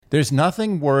There's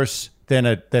nothing worse than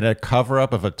a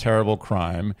cover-up of a terrible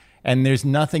crime, and there's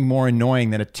nothing more annoying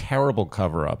than a terrible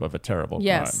cover-up of a terrible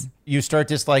crime. You start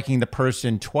disliking the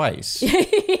person twice. Dear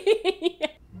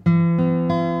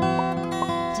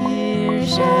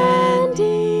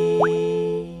Shandy.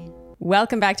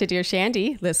 Welcome back to Dear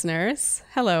Shandy, listeners.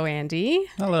 Hello, Andy.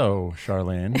 Hello,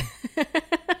 Charlene.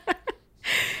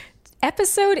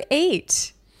 Episode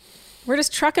 8. We're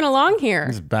just trucking along here.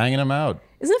 Just banging them out.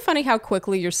 Isn't it funny how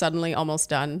quickly you're suddenly almost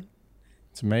done?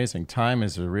 It's amazing. Time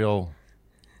is a real...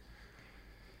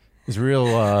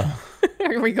 Are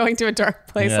we going to a dark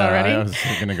place already? I was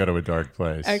going to go to a dark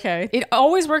place. Okay. It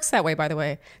always works that way, by the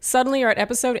way. Suddenly you're at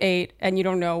episode 8 and you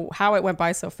don't know how it went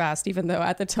by so fast, even though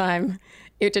at the time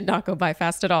it did not go by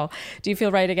fast at all. Do you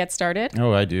feel ready to get started?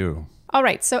 Oh, I do. All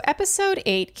right. So episode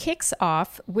 8 kicks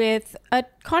off with a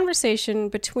conversation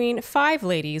between 5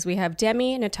 ladies. We have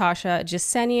Demi, Natasha,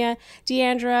 Jessenia,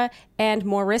 Deandra, and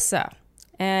Marissa.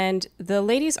 And the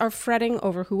ladies are fretting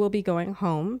over who will be going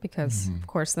home because, of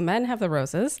course, the men have the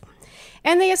roses.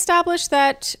 And they establish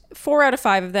that 4 out of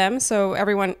 5 of them, so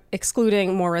everyone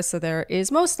excluding Marissa there,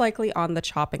 is most likely on the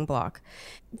chopping block.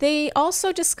 They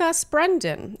also discuss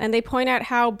Brendan, and they point out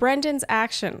how Brendan's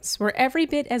actions were every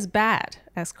bit as bad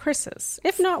as Chris's,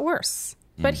 if not worse.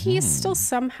 But he is still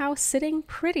somehow sitting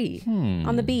pretty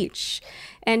on the beach.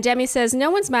 And Demi says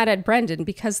no one's mad at Brendan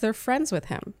because they're friends with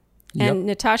him. And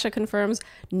Natasha confirms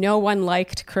no one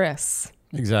liked Chris.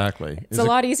 Exactly. It's a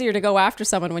lot easier to go after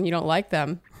someone when you don't like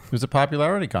them. It was a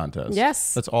popularity contest.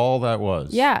 Yes. That's all that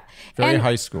was. Yeah. Very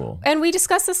high school. And we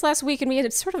discussed this last week, and we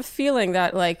had sort of a feeling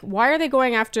that, like, why are they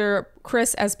going after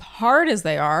Chris as hard as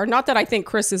they are? Not that I think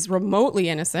Chris is remotely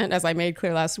innocent, as I made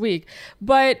clear last week,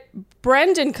 but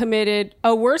Brendan committed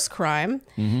a worse crime.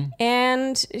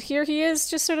 And here he is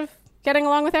just sort of getting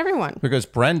along with everyone. Because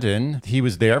Brendan, he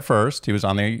was there first. He was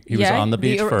on the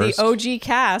beach first. The OG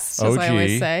cast, as I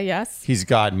always say, yes. He's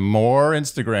got more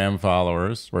Instagram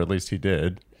followers, or at least he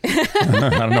did.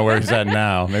 I don't know where he's at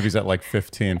now. Maybe he's at like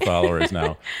 15 followers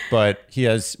now. But he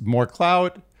has more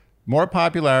clout, more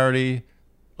popularity,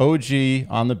 OG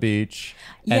on the beach.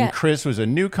 And Chris was a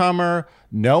newcomer.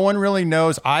 No one really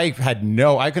knows. I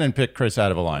couldn't pick Chris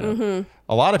out of a lineup.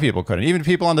 A lot of people couldn't. Even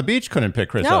people on the beach couldn't pick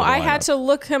Chris out of a lineup. No, I had to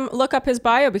look up his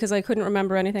bio because I couldn't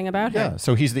remember anything about him. Yeah,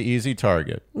 so he's the easy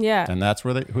target. Yeah. And that's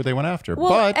who they went after.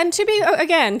 Well, and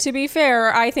to be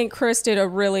fair, I think Chris did a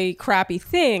really crappy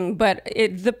thing, but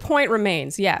the point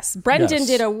remains, yes. Brendan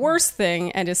did a worse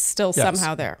thing and is still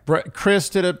somehow there. Chris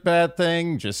did a bad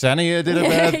thing. Jessenia did a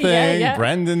bad thing.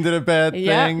 Brendan did a bad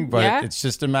thing. But it's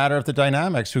just a matter of the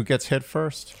dynamics. Who gets hit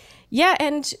first? Yeah,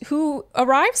 and who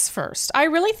arrives first. I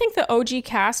really think the OG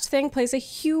cast thing plays a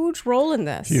huge role in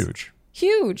this.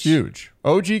 Huge.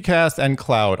 OG cast and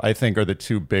clout, I think, are the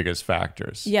 2 biggest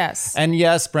factors. Yes. And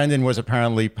yes, Brendan was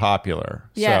apparently popular.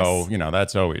 Yes. So,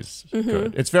 that's always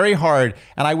good. It's very hard.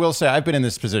 And I will say, I've been in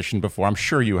this position before. I'm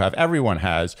sure you have. Everyone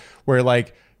has. Where,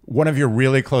 like, one of your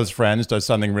really close friends does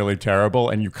something really terrible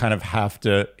and you kind of have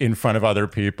to, in front of other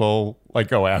people, like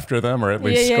go after them or at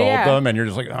least scold them. And you're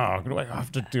just like, oh, do I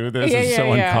have to do this? It's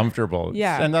so uncomfortable.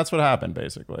 Yeah. And that's what happened,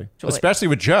 basically. Especially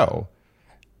with Joe.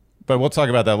 But we'll talk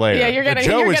about that later. Yeah, you're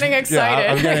getting excited.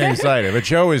 Yeah, I'm getting excited. But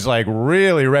Joe is like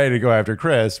really ready to go after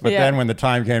Chris. But then when the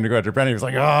time came to go after Brendan, he was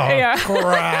like,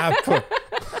 crap.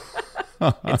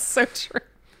 It's so true.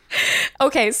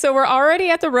 Okay, so we're already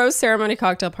at the rose ceremony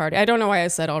cocktail party. I don't know why I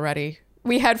said already.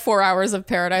 We had 4 hours of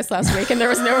paradise last week and there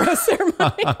was no rose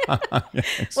ceremony.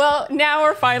 Yes. Well, now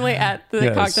we're finally at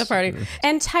the cocktail party.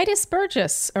 And Titus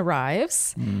Burgess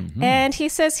arrives and he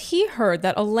says he heard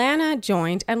that Alana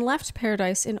joined and left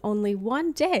paradise in only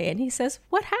 1 day. And he says,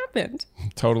 what happened?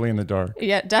 Totally in the dark.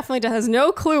 Yeah, definitely has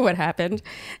no clue what happened.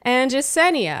 And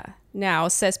Jessenia now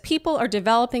says people are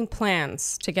developing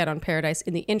plans to get on Paradise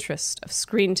in the interest of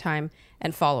screen time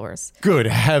and followers. Good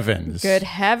heavens. Good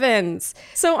heavens.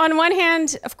 So on one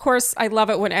hand, of course, I love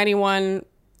it when anyone,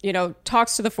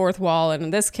 talks to the fourth wall. And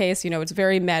in this case, it's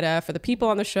very meta for the people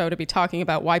on the show to be talking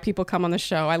about why people come on the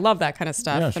show. I love that kind of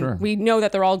stuff. Yeah, sure. And we know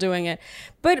that they're all doing it.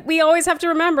 But we always have to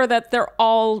remember that they're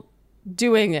all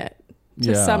doing it.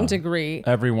 To some degree.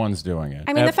 Everyone's doing it.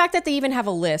 I mean, the fact that they even have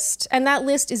a list, and that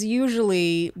list is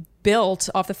usually built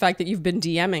off the fact that you've been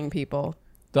DMing people.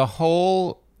 The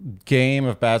whole game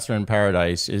of Bachelor in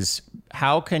Paradise is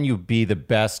how can you be the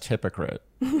best hypocrite?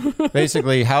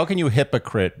 Basically, how can you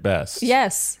hypocrite best?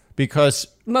 Yes. Because...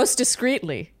 Most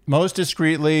discreetly,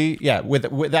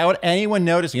 without anyone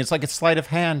noticing. It's like a sleight of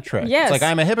hand trick. Yes. It's like,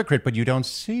 I'm a hypocrite, but you don't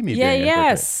see me being a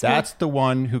hypocrite. That's the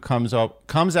one who comes out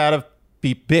of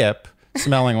BIP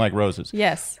smelling like roses.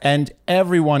 Yes. And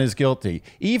everyone is guilty.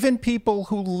 Even people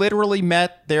who literally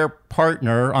met their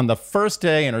partner on the first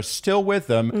day and are still with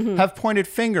them have pointed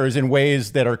fingers in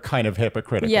ways that are kind of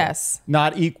hypocritical. Yes.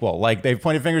 Not equal. Like they've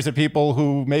pointed fingers at people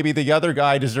who maybe the other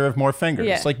guy deserved more fingers.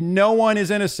 Yeah. Like no one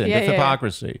is innocent of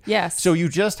hypocrisy. Yes. So you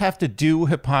just have to do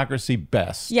hypocrisy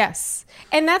best. Yes.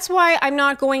 And that's why I'm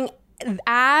not going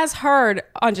as hard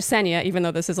on Jasenia, even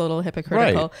though this is a little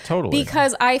hypocritical. Right, totally.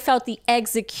 Because I felt the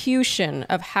execution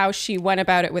of how she went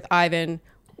about it with Ivan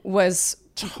was,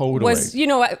 you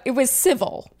know, it was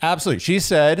civil. Absolutely. She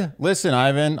said, listen,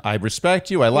 Ivan, I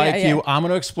respect you. I like you. I'm going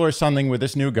to explore something with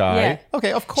this new guy. Yeah.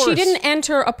 Okay, of course. She didn't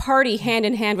enter a party hand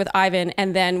in hand with Ivan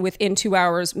and then within 2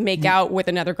 hours make out with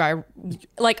another guy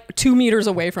like 2 meters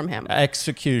away from him.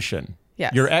 Execution.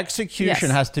 Yes. Your execution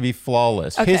Yes. has to be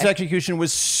flawless. Okay. His execution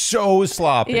was so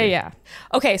sloppy. Yeah.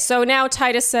 Okay, so now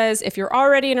Titus says, if you're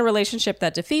already in a relationship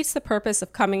that defeats the purpose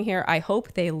of coming here, I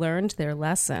hope they learned their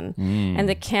lesson. And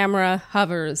the camera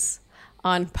hovers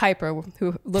on Piper,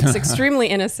 who looks extremely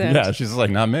innocent. Yeah, she's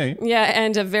like, not me. Yeah,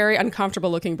 and a very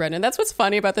uncomfortable looking Brendan. That's what's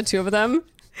funny about the two of them.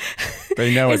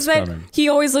 They know Is it's that coming. he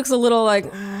always looks a little like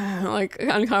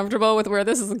uncomfortable with where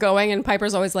this is going, and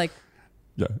Piper's always like,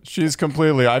 Yeah, she's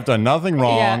completely, I've done nothing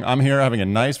wrong. Yeah. I'm here having a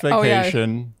nice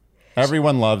vacation.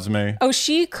 Everyone loves me. oh,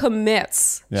 she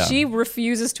commits. Yeah. She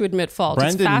refuses to admit fault.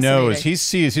 It's Brendan knows.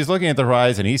 fascinating. He's looking at the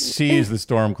horizon. He sees the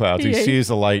storm clouds. He Yeah. sees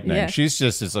the lightning. Yeah. She's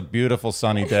just, it's a beautiful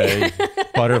sunny day.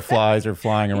 Butterflies are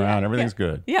flying around. Everything's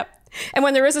good. Yep. And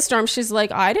when there is a storm, she's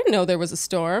like, I didn't know there was a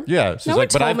storm. Yeah. She's No one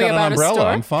like, but told I've me got an about a umbrella. storm."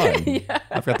 I'm fine.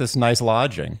 I've got this nice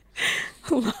lodging.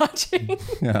 Lodging.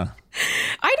 Yeah.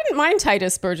 I didn't mind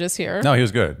Titus Burgess here. No, he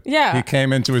was good. Yeah. He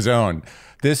came into his own.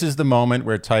 This is the moment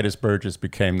where Titus Burgess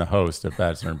became the host of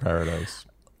Bachelor in Paradise.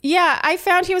 Yeah, I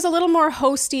found he was a little more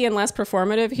hosty and less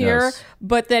performative here, Yes.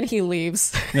 but then he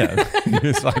leaves. Yeah.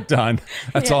 He's like, done.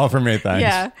 That's all for me. Thanks.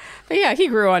 Yeah. But yeah, he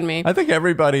grew on me. I think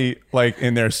everybody, like,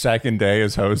 in their second day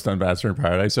as host on Bachelor in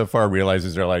Paradise so far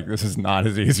realizes they're like, this is not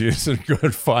as easy as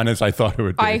good fun as I thought it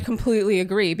would be. I completely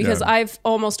agree because Yeah. I've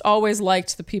almost always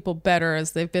liked the people better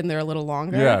as they've been there a little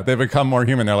longer. Yeah, they become more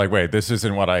human. They're like, wait, this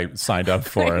isn't what I signed up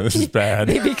for. This is bad.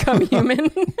 They become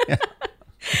human.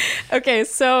 Okay,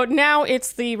 so now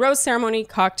it's the rose ceremony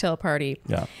cocktail party.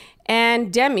 Yeah.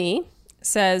 And Demi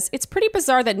says, it's pretty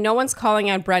bizarre that no one's calling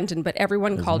out Brendan, but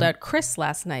everyone called out Chris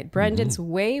last night. Brendan's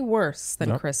way worse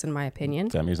than Chris, in my opinion.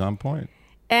 Demi's on point.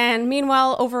 And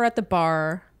meanwhile, over at the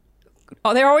bar,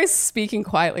 they're always speaking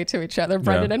quietly to each other,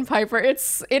 Brendan and Piper.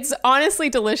 It's honestly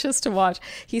delicious to watch.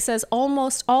 He says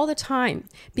almost all the time,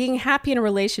 being happy in a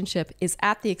relationship is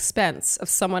at the expense of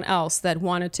someone else that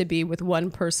wanted to be with one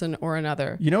person or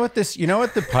another. You know what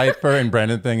the Piper and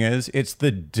Brendan thing is? It's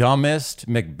the dumbest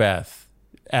Macbeth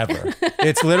ever.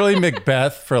 It's literally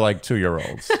Macbeth for like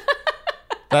 2-year-olds.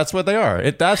 That's what they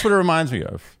are. That's what it reminds me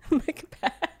of.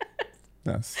 Macbeth.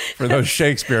 Yes. For those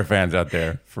Shakespeare fans out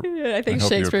there. I think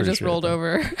hope you Shakespeare just appreciate rolled that.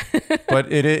 over.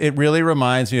 But it really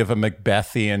reminds me of a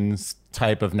Macbethian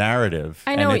type of narrative.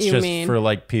 I know and what it's you just mean. for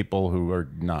like people who are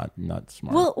not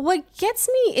smart. Well, what gets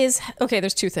me is, okay,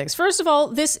 there's two things. First of all,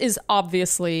 this is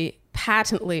obviously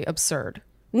patently absurd.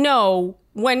 No,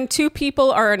 when two people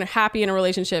are happy in a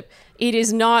relationship, it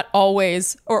is not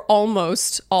always or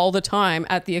almost all the time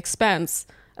at the expense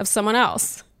of someone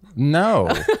else. No.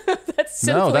 That's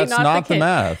simply No, that's not the case.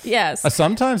 math. Yes.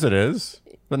 Sometimes it is,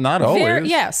 but not always.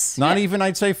 yes. Not Yeah. even,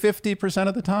 I'd say 50%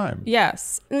 of the time.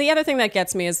 Yes. And the other thing that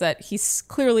gets me is that he's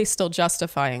clearly still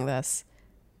justifying this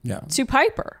Yeah. to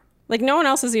Piper. Like no one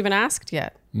else has even asked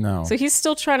yet. No. So he's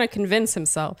still trying to convince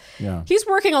himself. Yeah. He's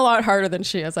working a lot harder than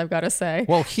she is, I've got to say.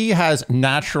 Well, he has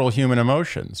natural human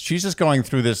emotions. She's just going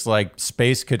through this like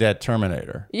space cadet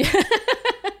Terminator. Yeah.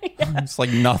 It's like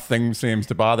nothing seems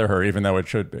to bother her, even though it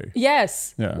should be.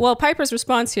 Yes. Yeah. Well, Piper's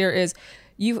response here is,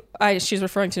 she's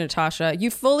referring to Natasha. You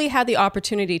fully had the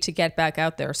opportunity to get back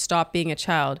out there. Stop being a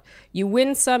child. You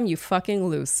win some, you fucking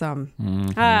lose some.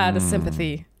 Ah, the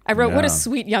sympathy. I wrote, what a Yeah.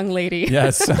 sweet young lady.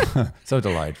 Yes. So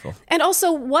delightful. And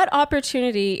also, what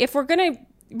opportunity, if we're going to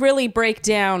really break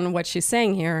down what she's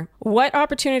saying here, what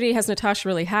opportunity has Natasha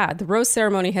really had? The rose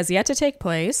ceremony has yet to take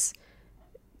place,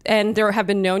 and there have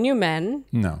been no new men.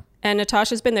 No. And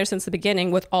Natasha's been there since the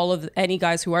beginning with all of any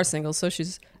guys who are single. So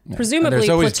she's And presumably there's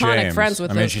always platonic James. friends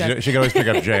with I mean, those guys. she could always pick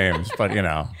up James, but you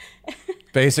know,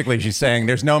 basically she's saying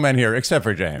there's no men here except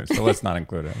for James, so let's not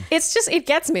include him. It's just, it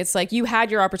gets me. It's like, you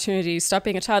had your opportunity. Stop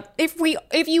being a child. If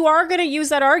you are going to use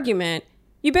that argument,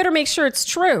 you better make sure it's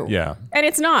true. Yeah. And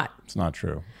it's not. It's not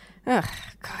true. Ugh,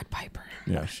 God, Piper.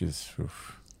 Yeah, she's.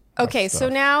 Oof. Okay, so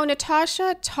now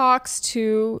Natasha talks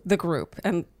to the group.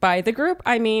 And by the group,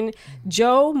 I mean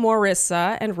Joe,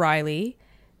 Marissa, and Riley,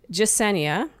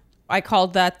 Jasenia. I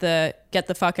called that the Get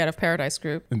the Fuck Out of Paradise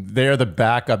group. They're the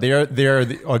backup. They're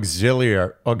the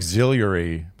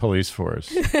auxiliary police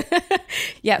force.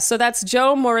 Yeah, so that's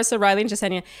Joe, Marissa, Riley, and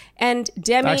Jasenia. And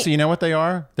Demi... Actually, you know what they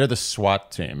are? They're the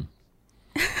SWAT team.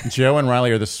 Joe and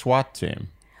Riley are the SWAT team.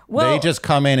 Well, they just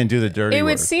come in and do the dirty work. It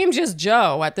would seem just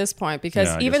Joe at this point, because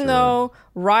Yeah, I even guess though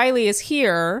Riley is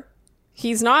here,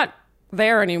 he's not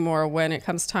there anymore when it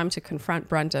comes time to confront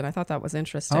Brendan. I thought that was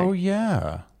interesting. Oh,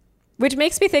 yeah. Which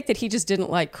makes me think that he just didn't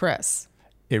like Chris.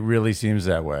 It really seems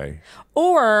that way.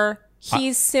 Or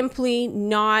he's simply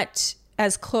not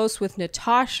as close with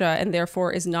Natasha and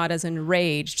therefore is not as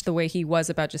enraged the way he was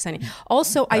about Jasenia.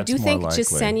 Also, I do more think likely.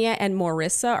 Jasenia and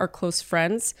Marissa are close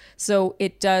friends. So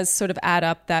it does sort of add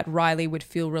up that Riley would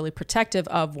feel really protective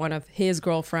of one of his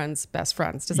girlfriend's best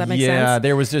friends. Does that make sense? Yeah,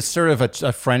 there was just sort of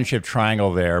a friendship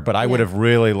triangle there, but I would have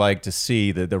really liked to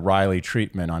see the Riley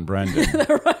treatment on Brendan.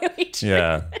 The Riley treatment.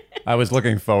 Yeah, I was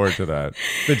looking forward to that.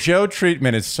 The Joe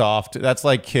treatment is soft. That's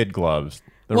like kid gloves.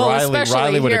 The Well, Riley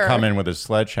especially would have here. come in with a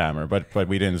sledgehammer, but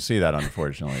we didn't see that,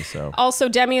 unfortunately. So Also,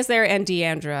 Demi is there and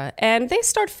Deandra. And they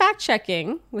start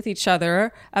fact-checking with each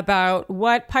other about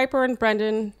what Piper and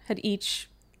Brendan had each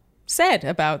said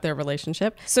about their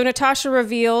relationship. So Natasha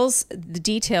reveals the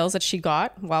details that she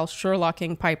got while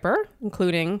Sherlocking Piper,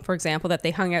 including, for example, that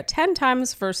they hung out 10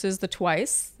 times versus the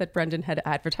twice that Brendan had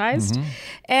advertised,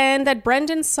 and that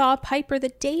Brendan saw Piper the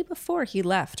day before he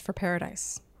left for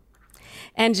Paradise.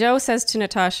 And Joe says to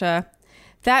Natasha,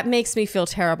 "That makes me feel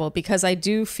terrible because I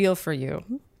do feel for you."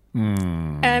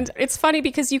 And it's funny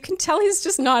because you can tell he's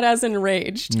just not as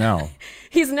enraged. no,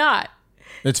 He's not.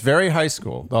 it's very high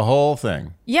school. The whole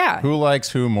thing. Yeah. Who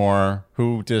likes who more?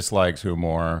 Who dislikes who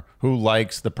more? Who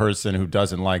likes the person who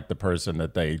doesn't like the person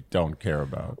that they don't care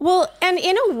about? Well, and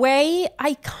in a way,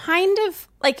 I kind of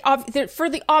like, for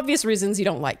the obvious reasons you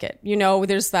don't like it. You know,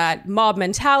 there's that mob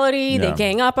mentality. They Yeah.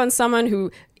 gang up on someone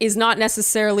who is not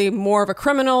necessarily more of a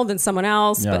criminal than someone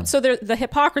else. Yeah. But so the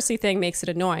hypocrisy thing makes it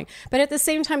annoying. But at the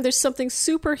same time, there's something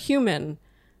superhuman,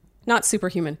 not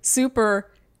superhuman,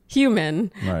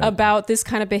 superhuman Right. about this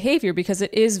kind of behavior because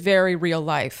it is very real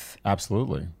life.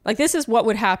 Absolutely. Like, this is what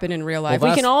would happen in real life.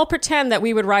 Well, We can that's- all pretend that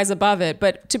we would rise above it,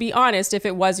 but to be honest, if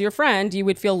it was your friend, you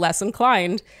would feel less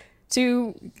inclined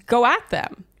to go at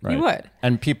them. Right. You would.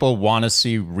 And people want to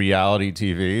see reality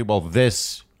TV. Well,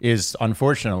 this is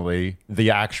unfortunately the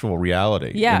actual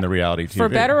reality Yeah. in the reality TV. For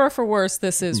better or for worse,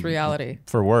 this is reality.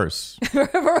 For worse.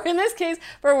 In this case,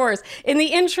 for worse. In the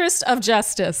interest of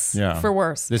justice, Yeah. for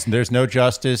worse. There's no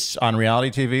justice on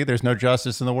reality TV. There's no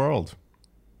justice in the world.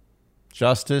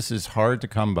 Justice is hard to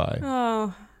come by.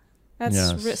 Oh, that's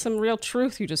Yes. some real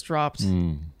truth you just dropped.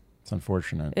 It's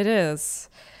unfortunate. It is.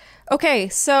 Okay,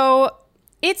 so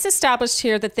it's established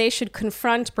here that they should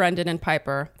confront Brendan and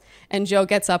Piper, and Joe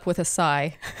gets up with a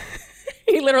sigh.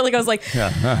 He literally goes like,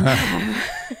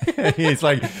 He's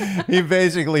like, he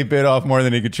basically bit off more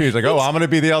than he could chew. He's like, oh, I'm going to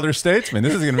be the elder statesman.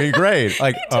 This is going to be great.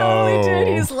 Like, totally did.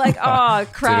 He's like, oh,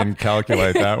 crap. Didn't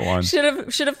calculate that one. Should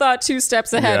have thought 2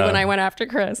 steps ahead Yeah. when I went after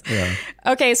Chris. Yeah.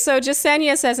 Okay, so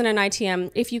Jasenia says in an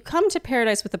ITM, if you come to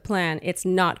Paradise with a plan, it's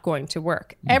not going to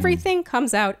work. Everything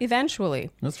comes out eventually.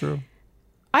 That's true.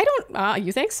 I don't,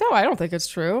 you think so? I don't think it's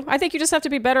true. I think you just have to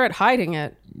be better at hiding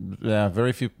it. Yeah,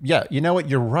 very few. Yeah, you know what?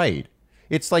 You're right.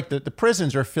 It's like the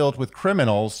prisons are filled with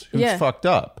criminals who've Yeah. fucked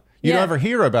up. You Yeah. never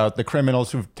hear about the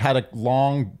criminals who've had a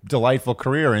long, delightful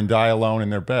career and die alone in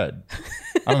their bed.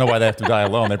 I don't know why they have to die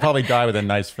alone. They probably die with a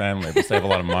nice family. They save a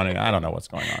lot of money. I don't know what's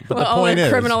going on. But Well, the all point the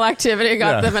is, criminal activity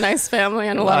got Yeah. them a nice family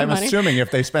and a lot of I'm money. assuming if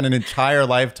they spend an entire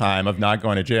lifetime of not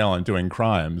going to jail and doing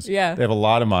crimes, Yeah. they have a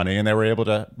lot of money and they were able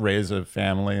to raise a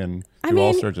family and do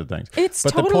all mean, sorts of things. it's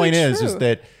but the totally point is true.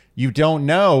 that you don't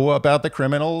know about the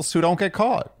criminals who don't get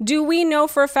caught. Do we know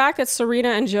for a fact that Serena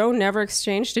and Joe never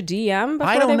exchanged a DM before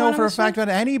I they don't know went for on a the show? fact about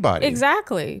anybody.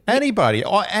 Exactly. Anybody,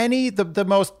 or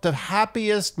the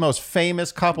happiest, most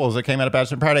famous couples that came out of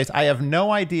Bachelor in Paradise. I have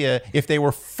no idea if they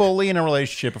were fully in a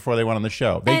relationship before they went on the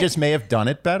show. They And- just may have done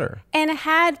it better. And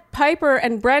had Piper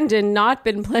and Brendan not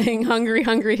been playing Hungry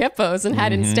Hungry Hippos and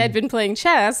had instead been playing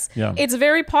chess, Yeah. it's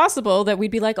very possible that we'd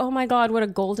be like, oh my God, what a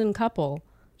golden couple.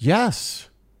 Yes.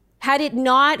 Had it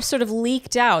not sort of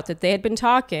leaked out that they had been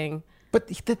talking. But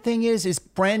the thing is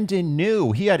Brendan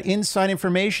knew. He had inside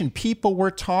information. People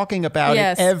were talking about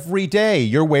Yes. it every day.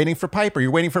 You're waiting for Piper. You're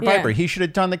waiting for Yeah. Piper. He should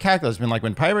have done the calculus. Been like,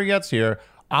 when Piper gets here,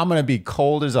 I'm going to be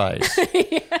cold as ice.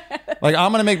 Like,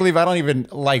 I'm going to make believe I don't even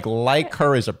like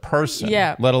her as a person,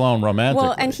 Yeah. let alone romantically.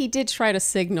 Well, and he did try to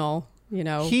signal you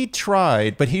know. He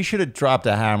tried, but he should have dropped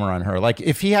a hammer on her. Like,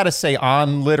 if he had to say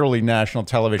on literally national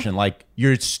television, like,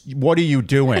 what are you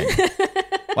doing?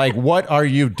 Like, what are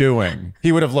you doing?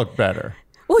 He would have looked better.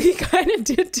 Well, he kind of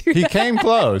did do He that. came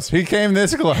close. He came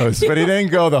this close, but he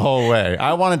didn't go the whole way.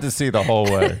 I wanted to see the whole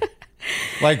way.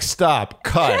 Like, stop,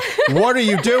 cut. What are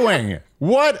you doing?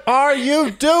 What are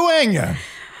you doing?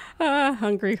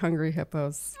 Hungry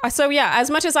hippos. So yeah, as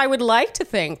much as I would like to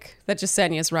think that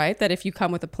Jasenia's right, that if you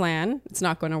come with a plan, it's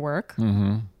not going to work.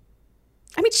 Mm-hmm.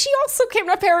 I mean, she also came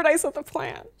to paradise with a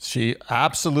plan. She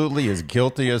absolutely is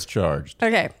guilty as charged.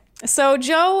 Okay. So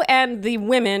Joe and the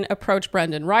women approach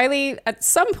Brendan. Riley, at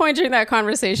some point during that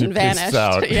conversation, vanished.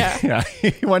 Out. Yeah.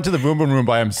 He went to the boom boom room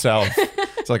by himself.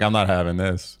 It's like, I'm not having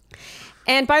this.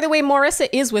 And by the way, Marissa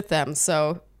is with them.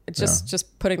 So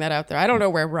just putting that out there. I don't know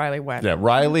where Riley went. Yeah,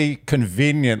 Riley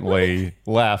conveniently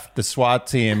left. The SWAT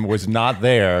team was not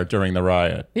there during the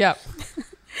riot. Yep.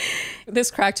 This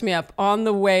cracked me up. On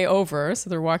the way over, so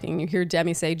they're walking, you hear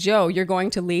Demi say, Joe, you're going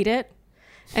to lead it?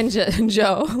 And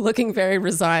Joe, looking very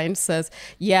resigned, says,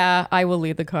 yeah, I will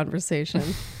lead the conversation.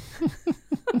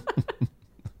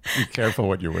 Be careful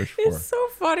what you wish for. It's so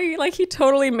funny. Like, he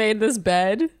totally made this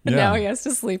bed, and Yeah. now he has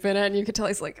to sleep in it, and you can tell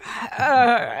he's like,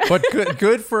 But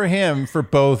good for him for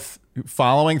both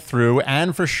following through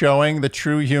and for showing the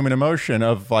true human emotion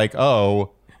of like,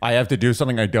 oh, I have to do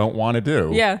something I don't want to do.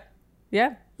 yeah.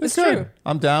 Yeah. It's good. true.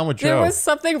 I'm down with Joe. There was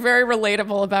something very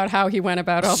relatable about how he went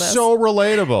about all this. So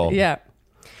relatable. Yeah.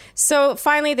 So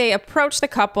finally, they approach the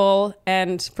couple,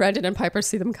 and Brendan and Piper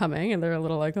see them coming, and they're a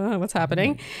little like, oh, what's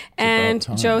happening? And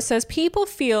time. Joe says, people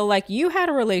feel like you had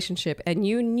a relationship, and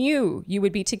you knew you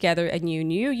would be together, and you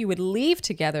knew you would leave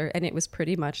together, and it was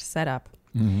pretty much set up.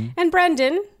 Mm-hmm. And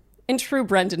Brendan, in true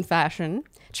Brendan fashion,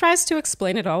 tries to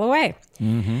explain it all away.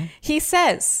 Mm-hmm. He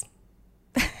says,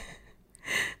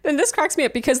 and this cracks me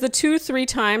up because the 2-3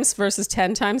 times versus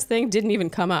 10 times thing didn't even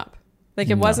come up. Like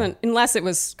it wasn't, unless it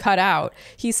was cut out.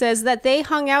 He says that they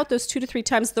hung out those 2 to 3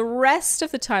 times. The rest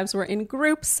of the times were in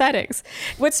group settings.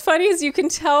 What's funny is you can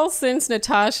tell since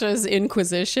Natasha's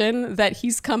inquisition that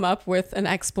he's come up with an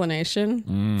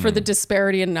explanation for the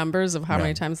disparity in numbers of how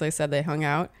many times they said they hung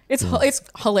out. It's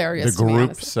hilarious. The to be group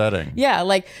honest. setting. Yeah,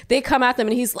 like they come at them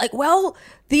and he's like, well,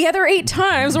 the other 8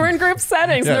 times were in group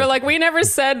settings. Yeah. And they're like, we never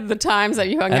said the times that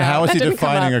you hung out. And how is That he didn't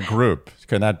come defining up." a group?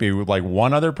 Can that be like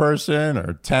one other person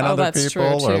or 10 other that's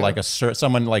people true, or too. like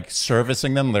someone like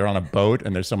servicing them? They're on a boat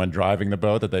and there's someone driving the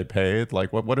boat that they paid.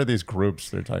 Like what are these groups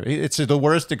they're talking? It's the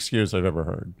worst excuse I've ever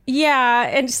heard. Yeah,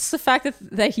 and just the fact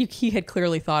that he had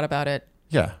clearly thought about it.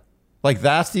 Yeah. Like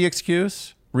that's the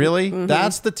excuse? Really? Mm-hmm.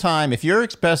 That's the time. If your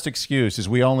best excuse is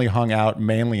we only hung out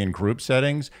mainly in group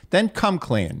settings, then come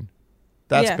clean.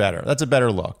 That's Yeah. better. That's a better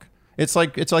look. It's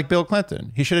like Bill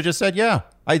Clinton. He should have just said, "Yeah,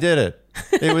 I did it."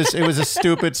 It was a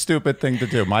stupid thing to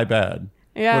do. My bad.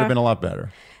 Yeah. Would have been a lot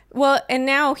better. Well, and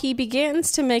now he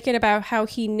begins to make it about how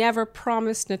he never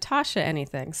promised Natasha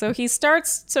anything. So he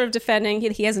starts sort of defending,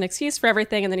 he has an excuse for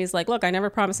everything, and then he's like, look, I never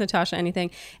promised Natasha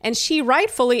anything. And she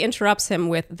rightfully interrupts him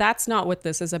with, that's not what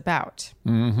this is about.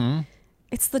 Mm-hmm.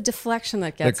 It's the deflection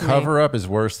that gets The me. cover-up is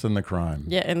worse than the crime.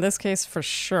 Yeah, in this case, for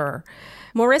sure.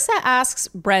 Marissa asks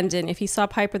Brendan if he saw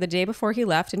Piper the day before he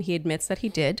left, and he admits that he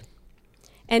did.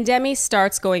 And Demi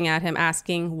starts going at him,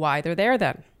 asking why they're there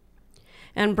then.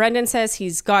 And Brendan says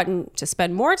he's gotten to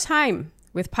spend more time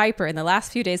with Piper in the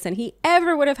last few days than he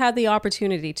ever would have had the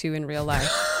opportunity to in real life.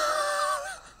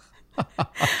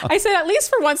 I said, at least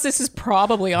for once, this is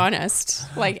probably honest.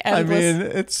 Like, I endless. mean,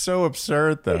 it's so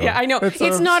absurd, though. Yeah, I know. so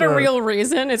It's not a absurd. real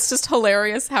reason. It's just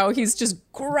hilarious how he's just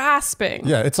grasping.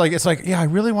 Yeah, it's like, yeah, I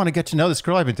really want to get to know this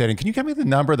girl I've been dating. Can you get me the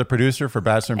number of the producer for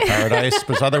Bachelor in Paradise?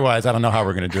 Because otherwise, I don't know how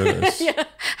we're going to do this. Yeah.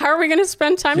 How are we going to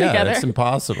spend time Yeah, together? it's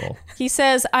impossible. He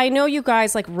says, I know you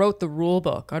guys like wrote the rule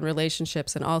book on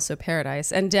relationships and also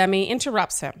Paradise. And Demi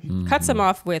interrupts him, cuts him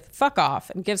off with fuck off,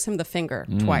 and gives him the finger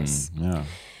twice. Yeah.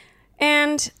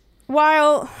 And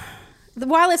while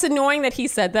it's annoying that he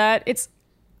said that,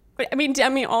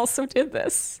 Demi also did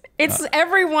this. It's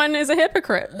everyone is a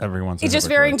hypocrite. Everyone's a It's just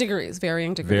hypocrite. varying degrees.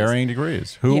 Varying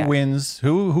degrees. Who Yeah. wins?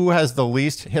 Who has the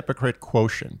least hypocrite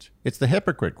quotient? It's the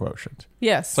hypocrite quotient.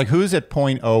 Yes. It's like who's at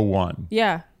 0.01?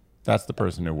 Yeah. That's the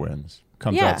person who wins.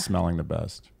 Comes Yeah. out smelling the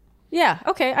best. Yeah.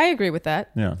 Okay. I agree with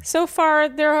that. Yeah. So far,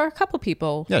 there are a couple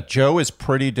people. Yeah, Joe is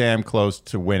pretty damn close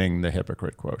to winning the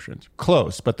hypocrite quotient.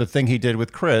 Close, but the thing he did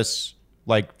with Chris,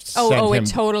 like, It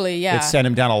totally, yeah. it sent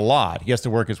him down a lot. He has to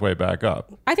work his way back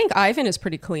up. I think Ivan is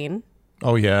pretty clean.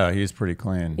 Oh yeah, he's pretty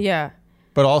clean. Yeah.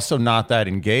 but also not that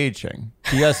engaging.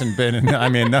 He hasn't been in, I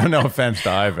mean, no offense to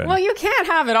Ivan. Well, you can't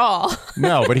have it all.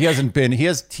 No, but he hasn't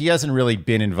really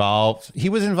been involved. He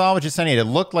was involved with Jasenia. It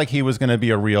looked like he was going to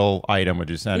be a real item with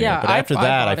Jasenia. Yeah, but after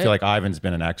that, I bought feel it. like Ivan's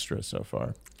been an extra so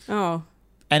far. Oh.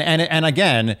 And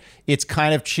again, it's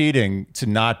kind of cheating to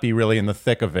not be really in the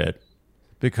thick of it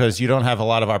because you don't have a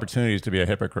lot of opportunities to be a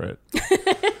hypocrite.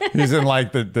 He's in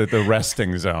like the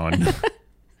resting zone.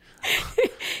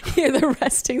 Yeah, the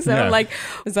resting zone. Yeah. Like,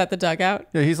 is that the dugout?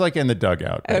 Yeah, he's like in the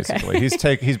dugout, basically.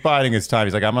 He's biding his time.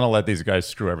 He's like, I'm going to let these guys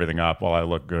screw everything up while I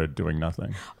look good doing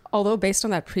nothing. Although based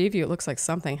on that preview, it looks like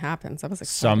something happens. I was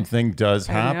excited. Something does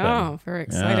happen. Oh, very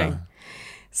exciting. Yeah.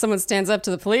 Someone stands up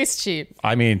to the police chief.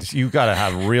 I mean, you got to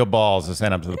have real balls to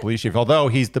stand up to the police chief. Although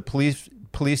he's the police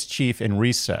chief in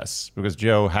recess because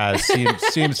Joe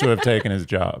seems to have taken his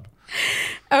job.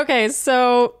 Okay,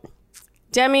 so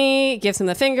Demi gives him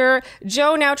the finger.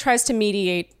 Joe now tries to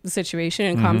mediate the situation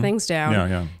and calm things down.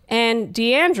 Yeah. And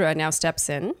Deandra now steps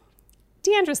in.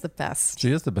 Deandra's the best. She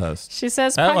is the best. She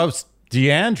says,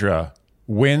 Deandra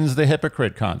wins the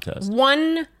hypocrite contest.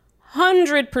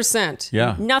 100%.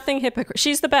 Yeah. Nothing hypocrite.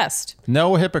 She's the best.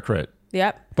 No hypocrite.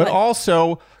 Yep. But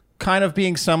also kind of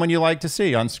being someone you like to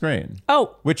see on screen.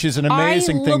 Oh, which is an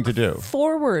amazing thing to do.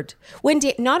 Forward.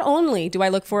 Not only do I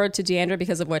look forward to Deandra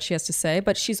because of what she has to say,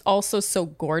 but she's also so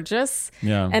gorgeous.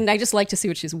 Yeah. And I just like to see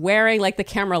what she's wearing. Like the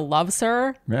camera loves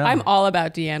her. Yeah. I'm all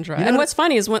about Deandra. And what's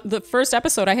funny is when the first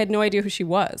episode, I had no idea who she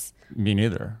was. Me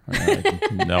neither. I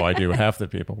had no idea who half the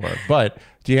people were. But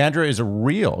Deandra is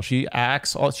real. She's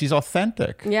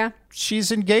authentic. Yeah.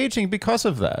 She's engaging because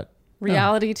of that.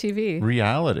 Reality TV.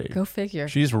 Reality. Go figure.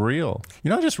 She's real. You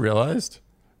know, I just realized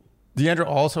Deandra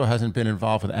also hasn't been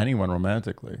involved with anyone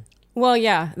romantically. Well,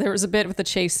 yeah, there was a bit with the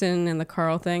Chasen and the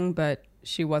Carl thing, but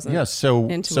she wasn't. Yeah, so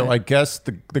I guess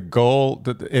the goal,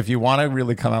 if you want to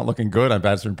really come out looking good on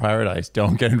Bachelor in Paradise,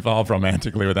 don't get involved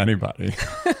romantically with anybody.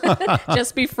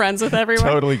 Just be friends with everyone.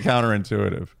 Totally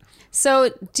counterintuitive. So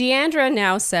Deandra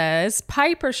now says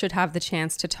Piper should have the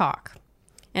chance to talk.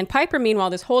 And Piper, meanwhile,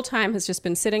 this whole time has just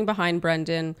been sitting behind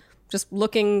Brendan, just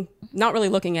looking, not really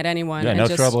looking at anyone. Yeah, and no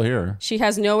just, trouble here. She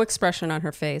has no expression on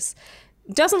her face.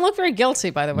 Doesn't look very guilty,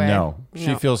 by the way. No,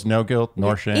 she feels no guilt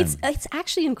nor shame. It's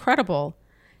actually incredible.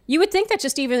 You would think that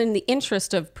just even in the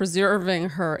interest of preserving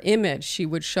her image, she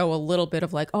would show a little bit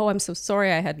of like, oh, I'm so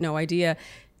sorry, I had no idea.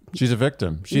 She's a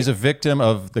victim. She's a victim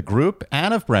of the group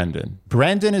and of Brendan.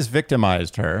 Brendan has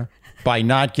victimized her by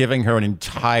not giving her an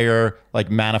entire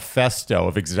manifesto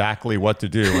of exactly what to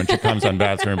do when she comes on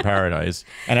Bachelor in Paradise.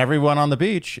 And everyone on the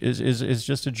beach is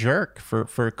just a jerk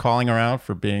for calling her out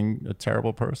for being a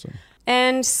terrible person.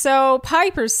 And so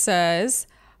Piper says,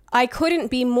 I couldn't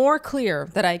be more clear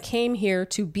that I came here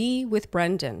to be with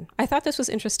Brendan. I thought this was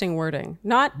interesting wording.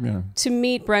 Not to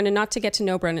meet Brendan, not to get to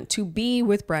know Brendan, to be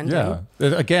with Brendan. Yeah.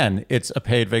 Again, it's a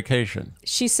paid vacation.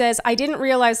 She says, I didn't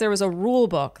realize there was a rule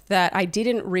book that I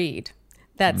didn't read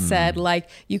that said,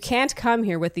 you can't come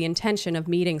here with the intention of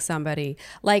meeting somebody.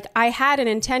 I had an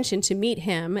intention to meet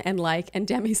him and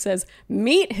Demi says,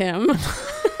 meet him.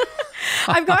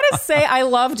 I've got to say, I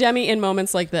love Demi in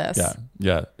moments like this.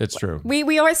 Yeah, it's true.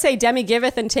 We always say Demi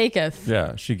giveth and taketh.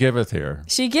 Yeah, she giveth here.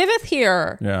 She giveth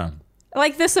here. Yeah.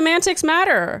 The semantics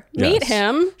matter. Yes. Meet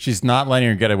him. She's not letting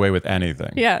her get away with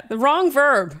anything. Yeah, the wrong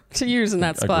verb to use in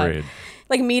that spot. Agreed.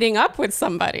 Meeting up with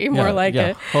somebody, more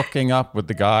it. Hooking up with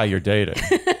the guy you're dating.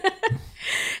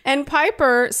 And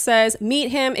Piper says, meet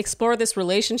him, explore this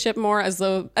relationship more, as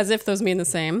if those mean the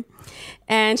same.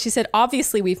 And she said,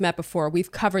 obviously we've met before.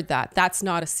 We've covered that. That's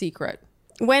not a secret.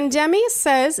 When Demi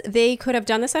says they could have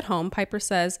done this at home, Piper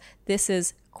says this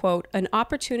is, quote, an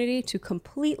opportunity to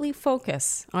completely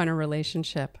focus on a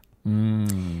relationship.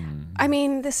 I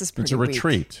mean, this is pretty It's a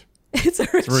retreat. It's a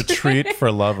retreat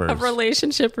for lovers. A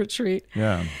relationship retreat.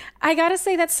 Yeah. I gotta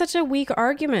say, that's such a weak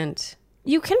argument.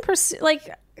 You can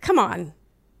come on.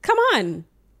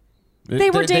 They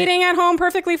were dating at home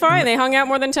perfectly fine. They hung out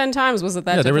more than 10 times. Was it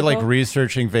that difficult? They were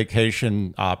researching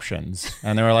vacation options.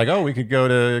 And they were like, oh, we could go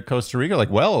to Costa Rica.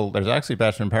 There's actually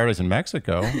Bachelor in Paradise in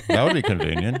Mexico. That would be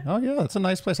convenient. Oh, yeah, that's a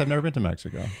nice place. I've never been to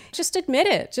Mexico. Just admit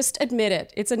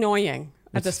it. It's annoying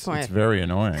at this point. It's very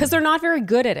annoying. Because they're not very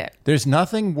good at it. There's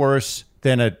nothing worse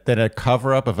than a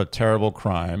cover-up of a terrible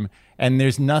crime. And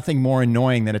there's nothing more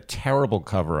annoying than a terrible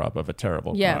cover-up of a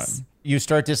terrible crime. You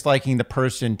start disliking the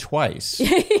person twice.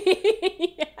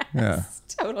 Yes,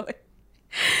 totally.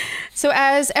 So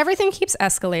as everything keeps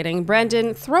escalating,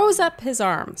 Brendan throws up his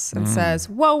arms and says,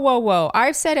 whoa, whoa, whoa.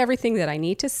 I've said everything that I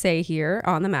need to say here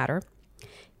on the matter.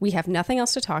 We have nothing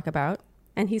else to talk about.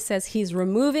 And he says he's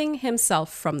removing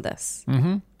himself from this.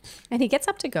 Mm-hmm. And he gets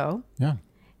up to go. Yeah.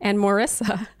 And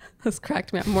Marissa, this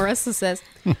cracked me up. Marissa says,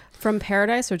 from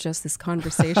paradise or just this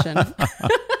conversation?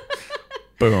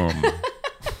 Boom.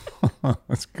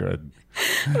 That's good.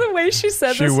 The way she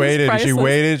said She this waited. was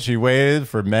priceless. She waited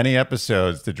for many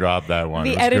episodes to drop that one.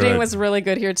 The It was editing good. was really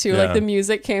good here too. Yeah. Like the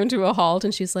music came to a halt,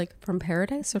 and she's like, "From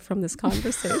paradise or from this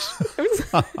conversation?"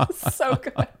 It was so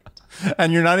good.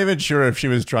 And you're not even sure if she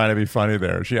was trying to be funny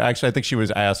there. I think she was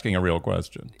asking a real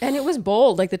question. And it was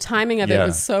bold. Like the timing of it Yeah.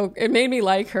 was so. It made me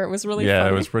like her. It was really Yeah,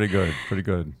 funny. it was pretty good. Pretty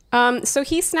good. So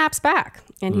he snaps back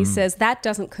and he says, "That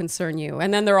doesn't concern you."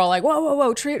 And then they're all like, "Whoa, whoa,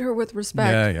 whoa! Treat her with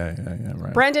respect." Yeah.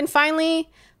 Right. Brendan finally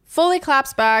fully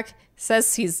claps back,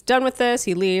 says he's done with this,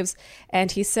 he leaves,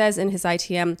 and he says in his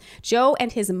ITM, Joe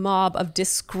and his mob of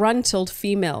disgruntled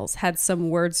females had some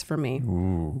words for me.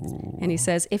 Ooh. And he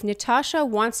says, if Natasha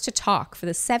wants to talk for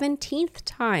the 17th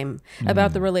time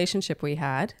about the relationship we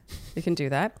had, we can do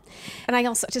that. And I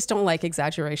also just don't like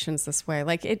exaggerations this way.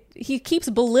 Like he keeps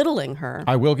belittling her.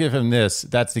 I will give him this.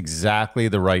 That's exactly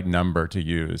the right number to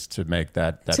use to make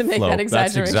that To make flow. that That's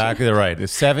exaggeration. exactly right.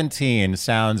 17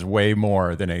 sounds way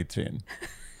more than 18.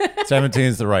 17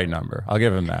 is the right number. I'll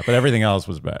give him that. But everything else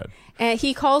was bad. And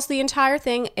he calls the entire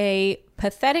thing a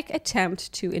pathetic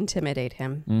attempt to intimidate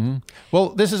him. Well,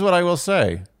 this is what I will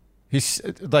say. He's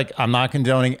like, I'm not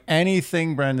condoning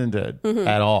anything Brendan did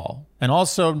at all. And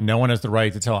also, no one has the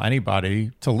right to tell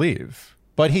anybody to leave.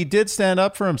 But he did stand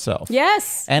up for himself.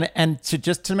 Yes. And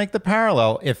to make the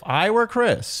parallel, if I were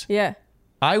Chris, Yeah.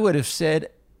 I would have said,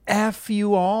 F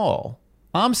you all.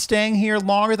 I'm staying here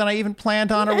longer than I even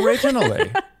planned on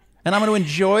originally. And I'm going to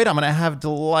enjoy it. I'm going to have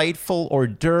delightful hors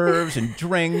d'oeuvres and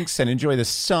drinks and enjoy the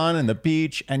sun and the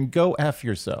beach and go F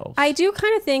yourself. I do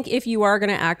kind of think if you are going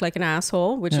to act like an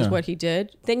asshole, which is what he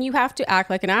did, then you have to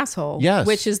act like an asshole. Yes.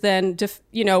 Which is then,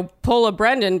 pull a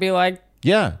Brendan and be like,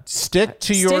 Yeah. Stick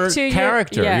to your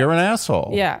character. yeah. You're an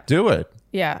asshole. Yeah. Do it.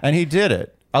 yeah. And he did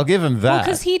it. I'll give him that.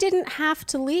 Because he didn't have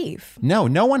to leave. No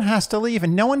one has to leave,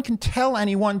 and no one can tell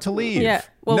anyone to leave. Yeah.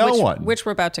 Well, no one. Which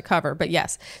we're about to cover, but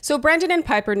yes. So Brendan and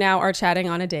Piper now are chatting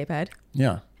on a daybed.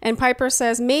 Yeah. And Piper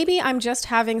says, maybe I'm just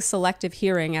having selective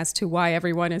hearing as to why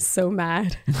everyone is so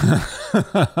mad.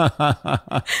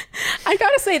 I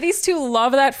gotta say, these two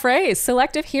love that phrase,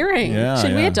 selective hearing. Yeah,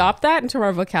 Should we yeah. adopt that into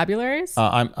our vocabularies?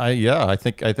 I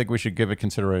think we should give it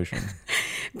consideration.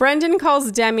 Brendan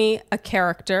calls Demi a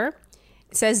character,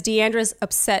 says Deandra's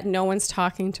upset no one's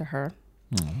talking to her,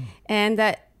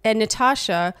 and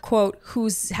Natasha, quote,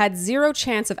 who's had zero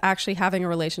chance of actually having a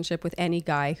relationship with any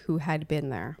guy who had been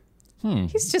there.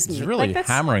 He's just He's really that's-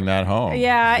 hammering that home.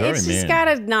 Yeah, Very it's just mean.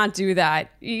 gotta not do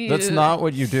that. That's not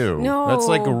what you do. No. That's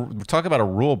like talk about a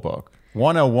rule book.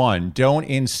 101. Don't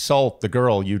insult the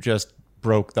girl you just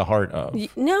broke the heart of.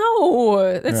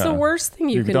 No, that's Yeah. the worst thing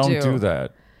you can don't do. do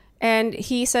that. And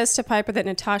he says to Piper that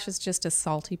Natasha's just a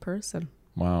salty person.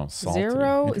 Wow. Salty.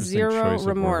 Zero Interesting choice of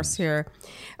remorse words. here.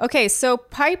 Okay, so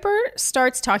Piper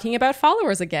starts talking about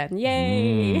followers again.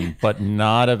 Yay. But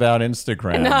not about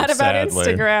Instagram. Not about sadly.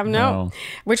 Instagram, no.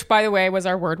 Which, by the way, was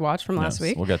our word watch from last Yes,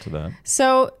 week. We'll get to that.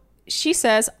 So she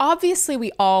says, obviously,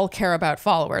 we all care about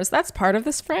followers. That's part of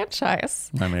this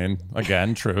franchise. I mean,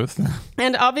 again, truth.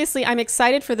 And obviously, I'm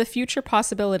excited for the future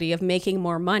possibility of making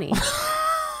more money.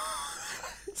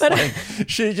 But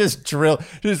She just drilled.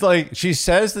 She's like, she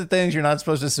says the things you're not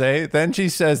supposed to say. Then she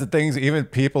says the things even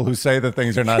people who say the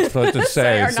things they're not supposed to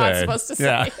say are not supposed to say.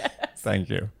 Yeah. Thank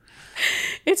you.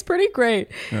 it's pretty great.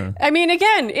 I mean,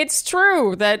 again, it's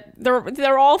true that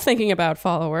they're all thinking about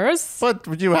followers.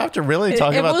 But you have to really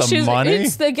talk about the money.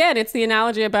 It's the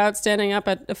analogy about standing up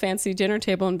at a fancy dinner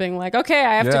table and being like, okay,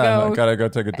 I have to I go. gotta go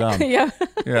take it down. Yeah.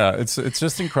 Yeah, it's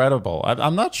just incredible.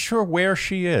 I'm not sure where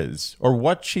she is or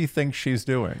what she thinks she's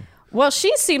doing. Well,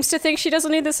 she seems to think she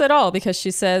doesn't need this at all because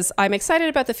she says, I'm excited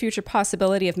about the future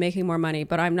possibility of making more money,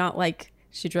 but I'm not like,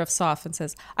 she drifts off and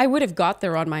says, I would have got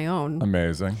there on my own.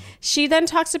 Amazing. She then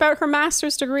talks about her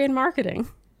master's degree in marketing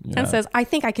and says, I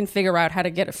think I can figure out how to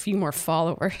get a few more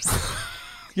followers.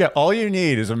 Yeah, all you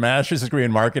need is a master's degree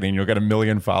in marketing. You'll get 1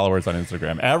 million followers on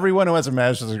Instagram. Everyone who has a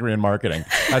master's degree in marketing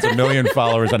has 1 million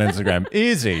followers on Instagram.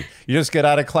 Easy. You just get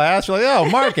out of class. You're like, oh,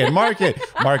 market.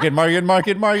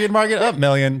 1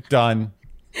 million. Done.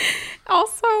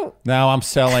 Also, Now I'm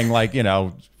selling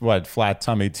flat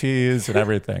tummy teas and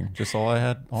everything. Just all I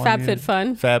had.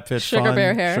 FabFitFun. Sugar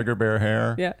Bear hair. Sugar Bear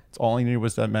hair. Yeah. It's all I needed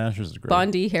was that master's degree.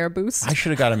 Bondi hair boost. I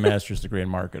should have got a master's degree in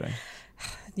marketing.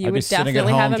 You I'd be would sitting at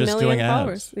definitely home have a just million doing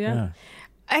followers. ads. Yeah.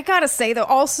 I gotta say though,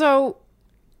 also,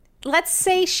 let's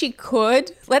say she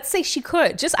could.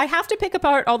 Just I have to pick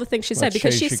apart all the things she said Let's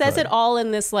because say she she says could. it all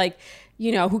in this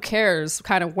who cares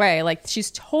kind of way. Like she's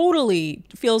totally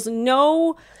feels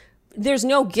no there's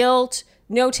no guilt,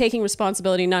 no taking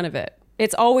responsibility, none of it.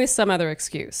 It's always some other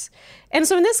excuse. And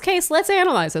so in this case, let's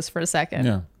analyze this for a second.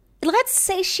 Yeah. Let's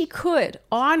say she could,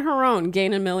 on her own,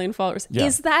 gain 1 million followers. Yeah.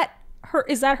 Is that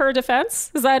her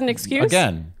defense? Is that an excuse?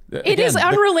 Again, it is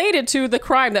unrelated to the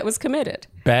crime that was committed.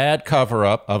 Bad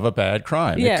cover-up of a bad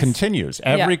crime. Yes. It continues.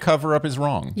 Every cover-up is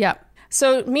wrong. Yeah.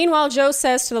 So meanwhile, Joe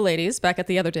says to the ladies back at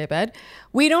the other daybed,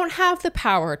 we don't have the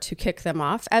power to kick them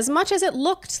off. As much as it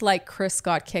looked like Chris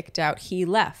got kicked out, he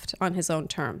left on his own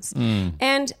terms.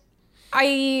 And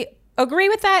I agree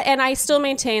with that, and I still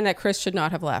maintain that Chris should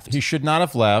not have left. He should not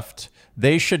have left.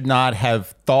 They should not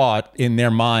have thought in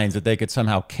their minds that they could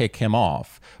somehow kick him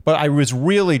off. But I was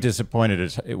really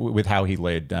disappointed with how he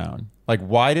laid down. Like,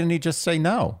 why didn't he just say,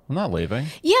 no, I'm not leaving?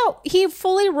 Yeah, he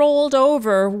fully rolled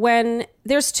over when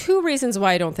there's two reasons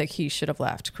why I don't think he should have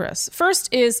left, Chris.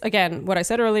 First is, again, what I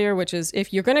said earlier, which is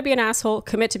if you're going to be an asshole,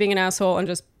 commit to being an asshole and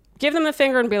just give them the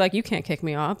finger and be like, you can't kick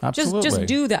me off. Absolutely. Just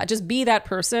do that. Just be that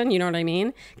person. You know what I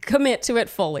mean? Commit to it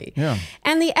fully. Yeah.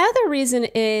 And the other reason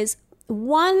is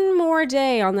one more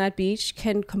day on that beach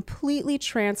can completely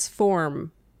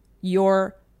transform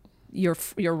your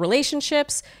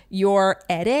relationships, your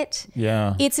edit.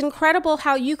 Yeah. It's incredible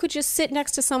how you could just sit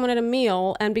next to someone at a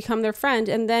meal and become their friend,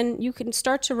 and then you can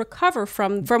start to recover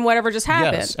from whatever just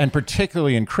happened. Yes, and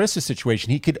particularly in Chris's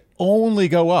situation, he could only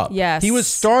go up. Yes. He was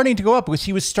starting to go up because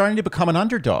he was starting to become an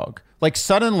underdog. Like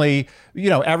suddenly,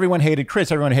 everyone hated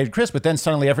Chris, but then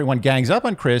suddenly everyone gangs up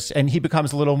on Chris and he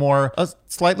becomes a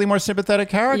slightly more sympathetic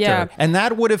character. Yeah. And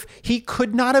he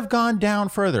could not have gone down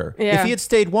further. Yeah. If he had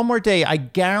stayed one more day, I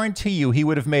guarantee you he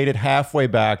would have made it halfway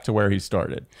back to where he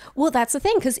started. Well, that's the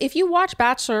thing, because if you watch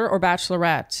Bachelor or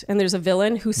Bachelorette and there's a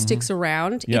villain who sticks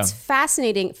around, it's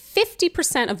fascinating.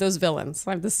 50% of those villains,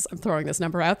 I'm throwing this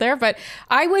number out there, but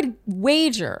I would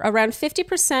wager around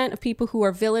 50% of people who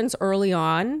are villains early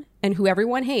on and who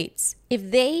everyone hates,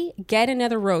 if they get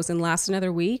another rose and last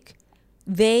another week,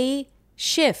 they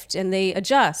shift and they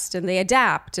adjust and they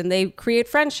adapt and they create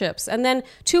friendships. And then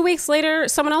 2 weeks later,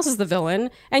 someone else is the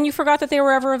villain and you forgot that they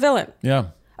were ever a villain. Yeah.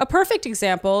 A perfect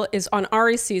example is on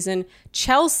Ari's season,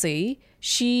 Chelsea.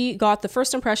 She got the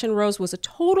first impression Rose was a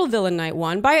total villain night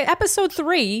one. By episode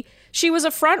 3, she was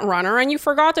a front runner and you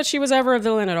forgot that she was ever a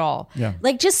villain at all. Yeah.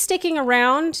 Like just sticking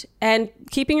around and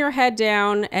keeping your head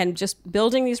down and just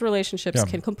building these relationships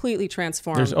can completely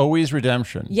transform. There's always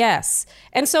redemption. Yes.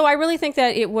 And so I really think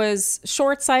that it was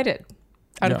short-sighted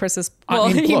on Chris's... Well,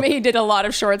 look, he did a lot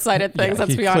of short-sighted things,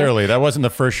 let's be honest. Clearly, that wasn't the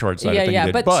first short-sighted thing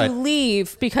he did. But to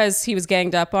leave because he was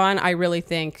ganged up on, I really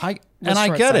think... I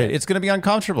get it. It's going to be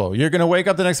uncomfortable. You're going to wake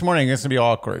up the next morning and it's going to be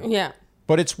awkward. Yeah.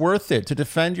 But it's worth it to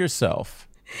defend yourself.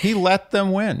 He let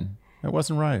them win. It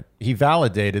wasn't right. He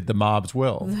validated the mob's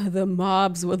will.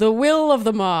 The will of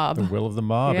the mob. The will of the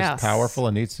mob is powerful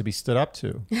and needs to be stood up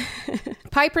to.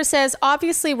 Piper says,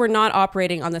 obviously we're not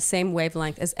operating on the same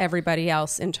wavelength as everybody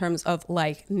else in terms of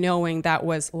knowing that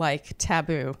was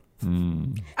taboo.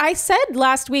 I said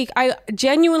last week, I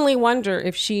genuinely wonder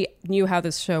if she knew how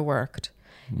this show worked.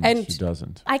 And she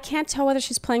doesn't. I can't tell whether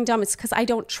she's playing dumb. It's because I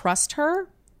don't trust her.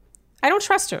 I don't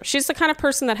trust her. She's the kind of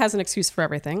person that has an excuse for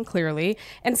everything, clearly.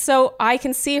 And so I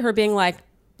can see her being like,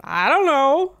 I don't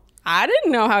know. I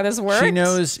didn't know how this worked. She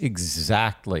knows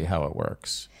exactly how it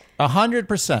works.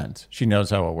 100% she knows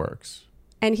how it works.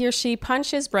 And here she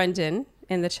punches Brendan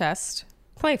in the chest,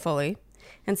 playfully,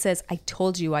 and says, I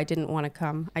told you I didn't want to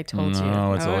come. I told you.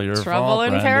 No, it's all your trouble fault,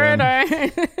 in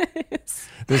Brendan. paradise.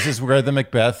 This is where the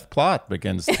Macbeth plot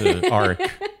begins to arc.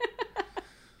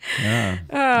 Yeah.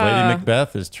 Lady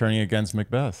Macbeth is turning against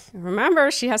Macbeth.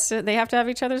 Remember, they have to have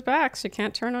each other's backs. She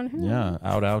can't turn on him. Yeah,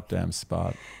 out, damn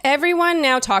spot. Everyone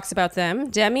now talks about them.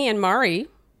 Demi and Mari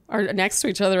are next to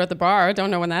each other at the bar. Don't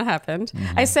know when that happened.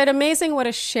 I said, amazing what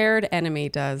a shared enemy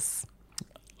does.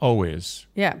 Always.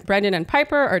 Yeah, Brendan and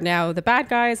Piper are now the bad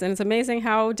guys, and it's amazing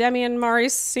how Demi and Mari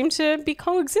seem to be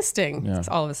coexisting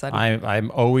all of a sudden. I'm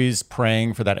always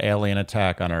praying for that alien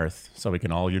attack on Earth so we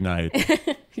can all unite.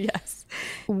 Yes.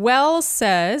 Wells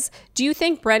says, do you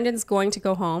think Brendan's going to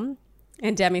go home?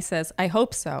 And Demi says, I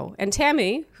hope so. And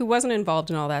Tammy, who wasn't involved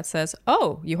in all that, says,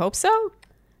 oh, you hope so?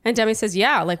 And Demi says,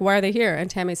 yeah, why are they here? And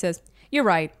Tammy says, you're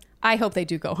right. I hope they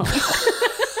do go home.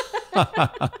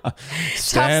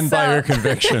 Stand by your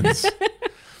convictions.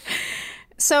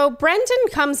 So Brendan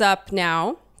comes up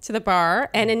now to the bar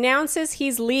and announces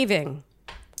he's leaving.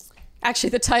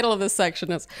 Actually, the title of this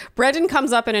section is Brendan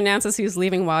comes up and announces he's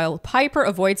leaving while Piper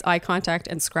avoids eye contact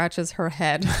and scratches her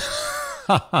head.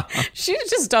 She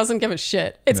just doesn't give a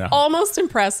shit. It's almost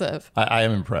impressive. I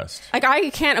am impressed.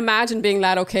 I can't imagine being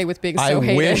that okay with being so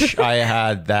hated. I wish I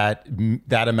had that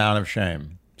amount of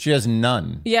shame. She has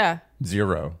none. Yeah.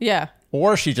 Zero. Yeah.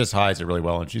 Or she just hides it really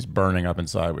well and she's burning up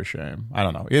inside with shame. I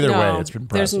don't know. Either No, way, it's impressive.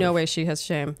 there's no way she has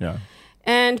shame. Yeah.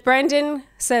 And Brendan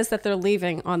says that they're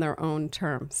leaving on their own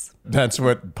terms. That's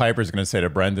what Piper's going to say to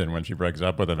Brendan when she breaks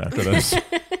up with him after this.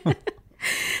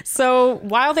 So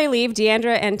while they leave,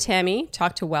 Deandra and Tammy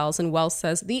talk to Wells, and Wells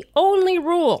says the only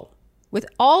rule with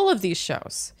all of these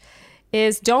shows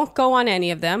is don't go on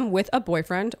any of them with a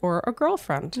boyfriend or a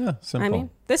girlfriend. Yeah, simple. I mean,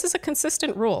 this is a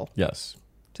consistent rule, Yes.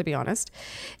 to be honest.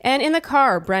 And in the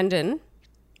car, Brendan,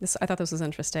 I thought this was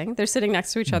interesting. They're sitting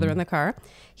next to each other in the car.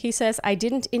 He says, I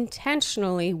didn't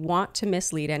intentionally want to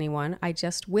mislead anyone. I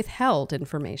just withheld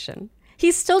information.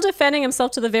 He's still defending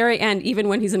himself to the very end, even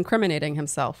when he's incriminating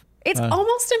himself. It's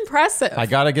almost impressive. I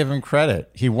got to give him credit.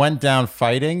 He went down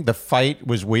fighting. The fight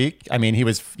was weak. I mean, he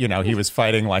was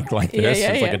fighting like this.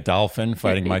 Yeah, It's like yeah. a dolphin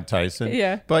fighting Mike Tyson.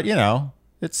 Yeah. But,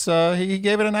 it's he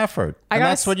gave it an effort. And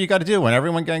that's what you got to do when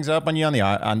everyone gangs up on you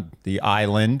on the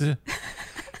island.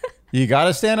 You got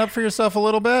to stand up for yourself a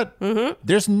little bit. Mm-hmm.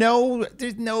 There's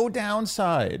no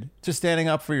downside to standing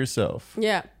up for yourself.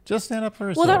 Yeah. Just stand up for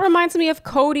yourself. Well, that reminds me of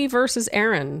Cody versus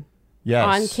Aaron. Yes.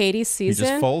 On Katie's season. He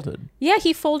just folded. Yeah,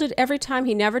 he folded every time.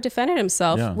 He never defended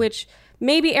himself, Yeah. which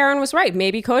maybe Aaron was right.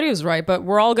 Maybe Cody was right, but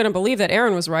we're all going to believe that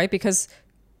Aaron was right because,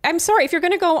 I'm sorry, if you're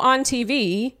going to go on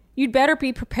TV, you'd better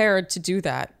be prepared to do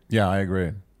that. Yeah, I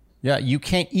agree. Yeah, you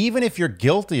can't, even if you're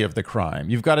guilty of the crime,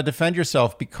 you've got to defend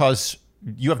yourself because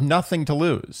you have nothing to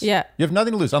lose. Yeah. You have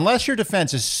nothing to lose. Unless your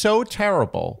defense is so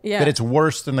terrible that it's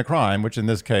worse than the crime, which in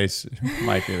this case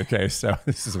might be the case. So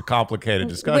this is a complicated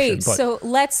discussion. Wait, but so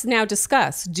let's now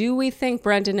discuss. Do we think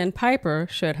Brendan and Piper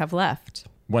should have left?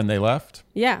 when they left,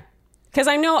 Yeah. Because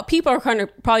I know people are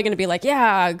probably going to be like,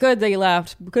 yeah, good they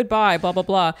left. Goodbye, blah, blah,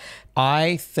 blah.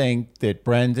 I think that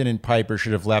Brendan and Piper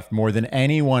should have left more than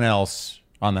anyone else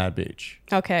on that beach.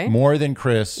 Okay. More than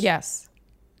Chris. Yes.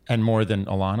 And more than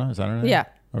Alana. Is that her name? Yeah,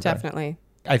 Okay. definitely.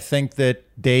 I think that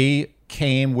they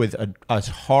came with a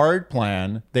hard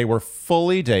plan. They were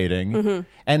fully dating,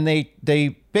 and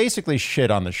they basically shit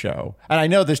on the show. And I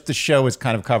know the show is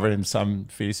kind of covered in some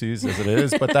feces as it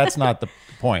is, but that's not the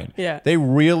point. Yeah. They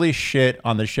really shit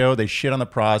on the show. They shit on the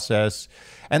process,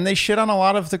 and they shit on a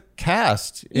lot of the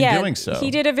cast in doing so.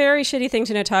 He did a very shitty thing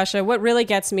to Natasha. What really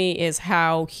gets me is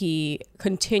how he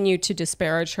continued to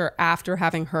disparage her after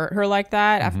having hurt her like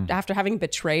that, after having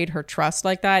betrayed her trust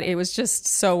like that. It was just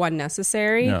so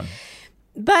unnecessary. Yeah.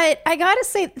 But I gotta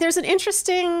say, there's an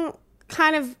interesting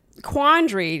kind of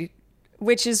quandary,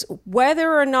 which is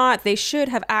whether or not they should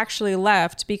have actually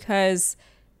left, because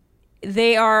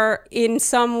they are in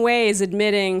some ways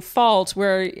admitting fault,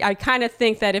 where I kind of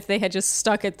think that if they had just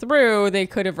stuck it through, they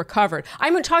could have recovered.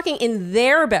 I'm talking in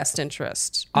their best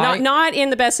interest, not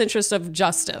in the best interest of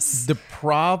justice. The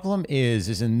problem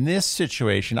is in this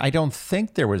situation, I don't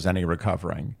think there was any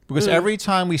recovering, because every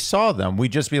time we saw them,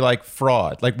 we'd just be like,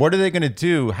 fraud. Like, what are they going to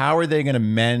do? How are they going to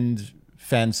mend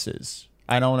fences?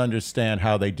 I don't understand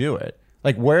how they do it.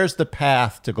 Like, where's the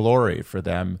path to glory for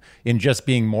them in just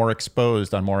being more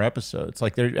exposed on more episodes?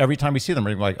 Like, every time we see them,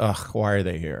 we're like, ugh, why are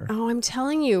they here? Oh, I'm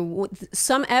telling you,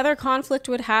 some other conflict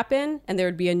would happen and there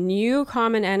would be a new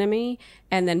common enemy.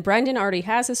 And then Brendan already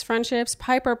has his friendships.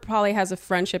 Piper probably has a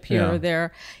friendship here or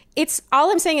there. It's all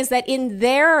I'm saying is that in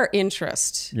their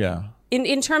interest, Yeah.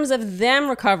 in terms of them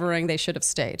recovering, they should have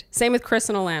stayed. Same with Chris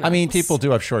and Alana. I mean, people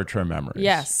do have short-term memories.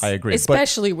 Yes. I agree.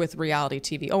 Especially with reality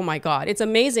TV. Oh my God. It's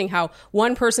amazing how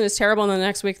one person is terrible and the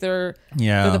next week they're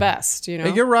the best, you know?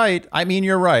 You're right. I mean,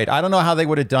 you're right. I don't know how they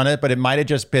would have done it, but it might have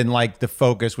just been like the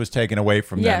focus was taken away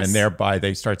from them, Yes. and thereby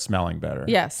they start smelling better.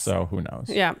 Yes. So who knows?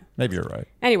 Yeah. Maybe you're right.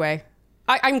 Anyway,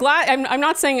 I'm glad. I'm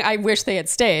not saying I wish they had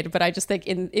stayed, but I just think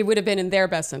it would have been in their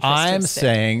best interest. I'm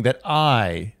saying that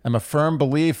I am a firm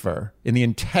believer in the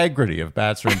integrity of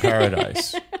Bachelor in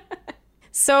Paradise.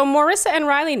 So Marissa and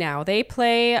Riley now, they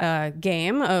play a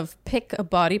game of pick a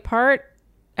body part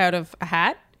out of a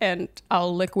hat and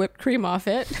I'll lick whipped cream off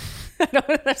it. I don't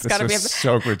know, there's got to be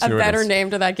so a gratuitous. better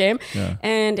name to that game. Yeah.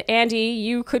 And Andy,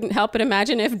 you couldn't help but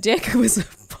imagine if Dick was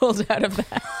pulled out of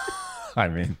that. I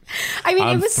mean,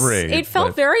 it was. It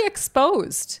felt very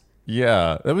exposed.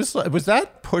 Yeah, was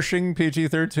that pushing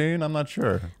PG-13? I'm not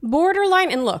sure. Borderline.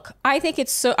 And look, I think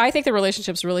the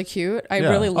relationship's really cute. I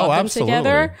really love them absolutely.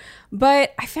 together.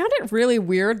 But I found it really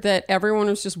weird that everyone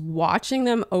was just watching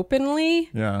them openly.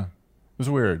 Yeah, it was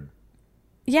weird.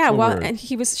 Yeah, So well, weird. and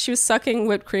she was sucking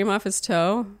whipped cream off his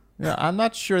toe. Yeah, I'm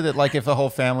not sure that, like, if the whole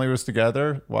family was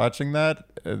together watching that,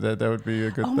 that would be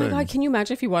a good Oh thing. my God, can you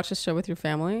imagine if you watched this show with your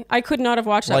family? I could not have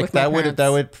watched that Like with my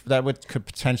parents. that would could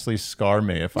potentially scar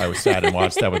me if I was sad and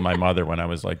watched that with my mother when I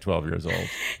was like 12 years old.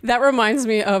 That reminds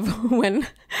me of when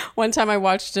one time I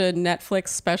watched a Netflix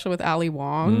special with Ali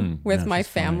Wong with my she's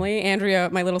funny. family. Andrea,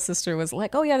 my little sister, was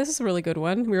like, "Oh yeah, this is a really good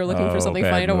one." We were looking for Oh, something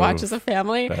bad funny to watch move. as a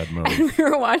family. Bad move. And we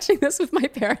were watching this with my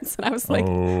parents, and I was like,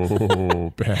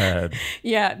 Oh, bad.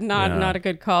 Yeah, Yeah. not a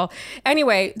good call.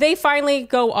 Anyway, they finally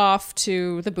go off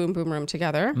to the Boom Boom Room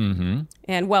together. Mm-hmm.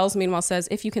 And Wells, meanwhile, says,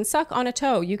 if you can suck on a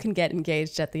toe, you can get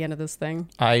engaged at the end of this thing.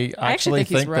 I actually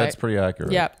think he's right. that's pretty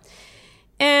accurate. Yep.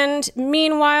 And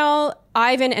meanwhile,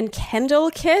 Ivan and Kendall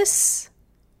kiss.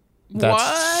 That's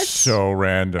What? so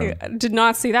random. Did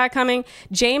not see that coming.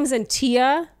 James and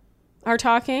Tia are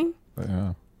talking.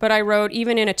 Yeah. But I wrote,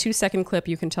 even in a 2-second clip,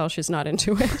 you can tell she's not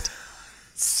into it.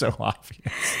 So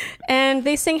obvious. And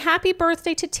they sing happy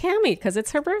birthday to Tammy because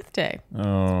it's her birthday.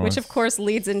 Oh, Which, of course,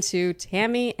 leads into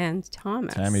Tammy and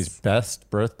Thomas. Tammy's best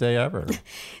birthday ever.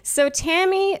 So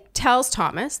Tammy tells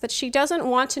Thomas that she doesn't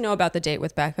want to know about the date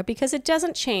with Becca because it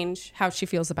doesn't change how she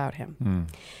feels about him.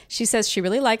 She says she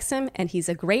really likes him and he's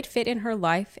a great fit in her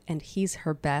life and he's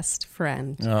her best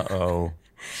friend. Uh-oh.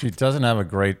 She doesn't have a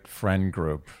great friend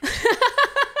group.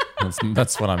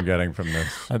 That's what I'm getting from this.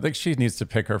 I think she needs to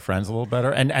pick her friends a little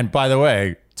better. And by the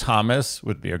way, Thomas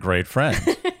would be a great friend,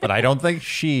 but I don't think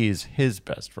she's his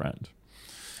best friend.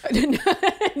 I don't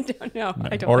know.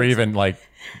 I don't Or think so. even like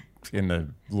in the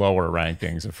lower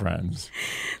rankings of friends.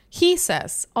 He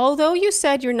says, although you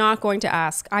said you're not going to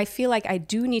ask, I feel like I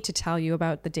do need to tell you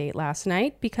about the date last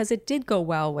night because it did go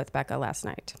well with Becca last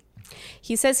night.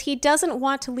 He says he doesn't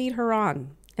want to lead her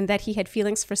on and that he had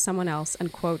feelings for someone else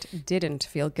and, quote, didn't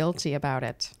feel guilty about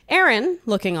it. Aaron,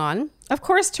 looking on, of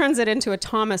course, turns it into a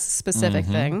Thomas-specific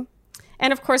thing.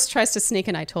 And, of course, tries to sneak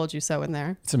an I told you so in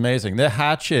there. It's amazing. The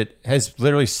hatchet has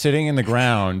literally sitting in the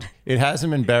ground. It hasn't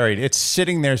been buried. It's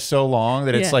sitting there so long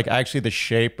that it's Yeah. like actually the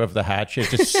shape of the hatchet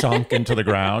just sunk into the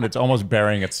ground. It's almost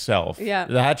burying itself. Yeah.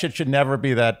 The hatchet should never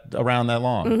be around that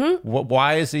long.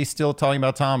 Why is he still talking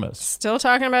about Thomas? Still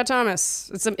talking about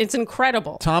Thomas. It's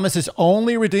incredible. Thomas has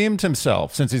only redeemed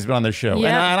himself since he's been on the show.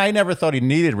 Yeah. And I never thought he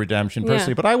needed redemption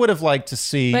personally, Yeah. but I would have liked to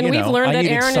see, But we've learned I that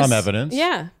needed Aaron some is- evidence.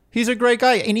 Yeah. He's a great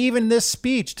guy. And even this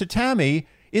speech to Tammy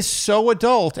is so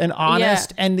adult and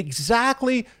honest and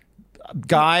exactly,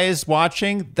 guys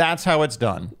watching, that's how it's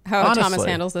done. How Honestly. Thomas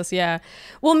handles this, yeah.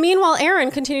 Well, meanwhile,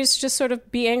 Aaron continues to just sort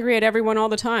of be angry at everyone all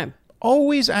the time.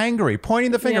 Always angry,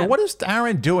 pointing the finger. Yeah. What is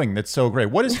Aaron doing that's so great?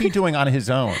 What is he doing on his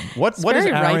own? What is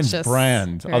very Aaron's righteous.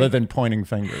 brand Very. other than pointing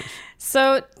fingers?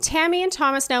 So Tammy and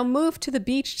Thomas now move to the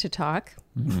beach to talk.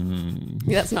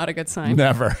 That's not a good sign.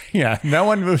 Never. Yeah. No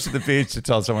one moves to the beach to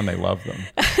tell someone they love them.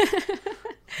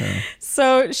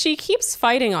 So she keeps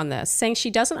fighting on this, saying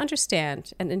she doesn't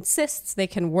understand and insists they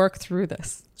can work through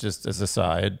this. Just as a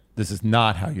side, this is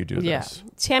not how you do Yeah. this.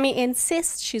 Tammy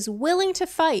insists she's willing to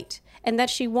fight and that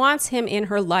she wants him in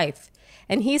her life.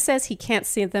 And he says he can't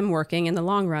see them working in the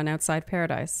long run outside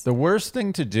paradise. The worst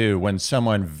thing to do when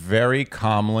someone very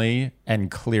calmly and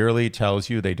clearly tells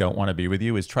you they don't want to be with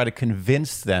you is try to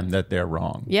convince them that they're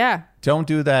wrong. Yeah. Don't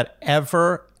do that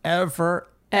ever, ever,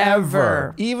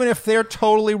 ever. Even if they're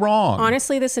totally wrong.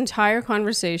 Honestly, this entire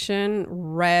conversation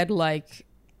read like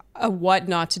a what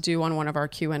not to do on one of our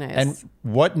Q&As. And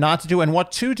what not to do and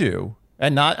what to do.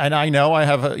 And I know I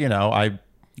have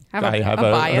I have a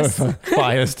bias.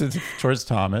 bias towards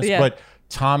Thomas. Yeah. But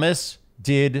Thomas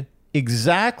did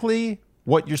exactly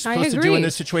what you're supposed to do in agree.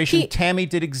 this situation. Tammy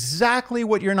did exactly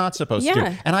what you're not supposed to do.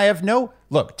 Yeah. And I have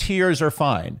look, tears are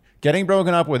fine. Getting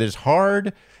broken up with is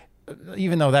hard,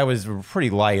 even though that was pretty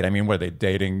light. I mean, were they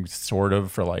dating sort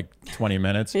of for like 20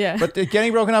 minutes? Yeah. But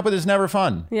getting broken up with is never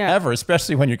fun. Yeah. Ever,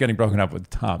 especially when you're getting broken up with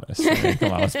Thomas. I mean,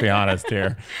 come on, let's be honest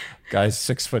here. Guy's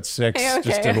 6'6", Okay.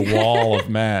 just a wall of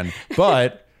man.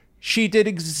 But she did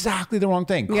exactly the wrong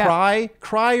thing. Yeah.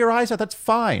 Cry your eyes out. That's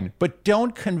fine. But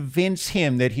don't convince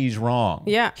him that he's wrong.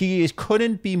 Yeah.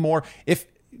 Couldn't be more. If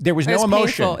there was It no was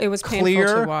emotion, painful. It was painful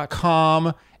clear, to watch.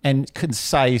 calm, and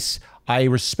concise. I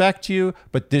respect you,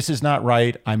 but this is not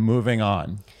right. I'm moving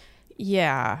on.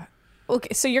 Yeah.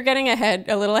 Okay, so you're getting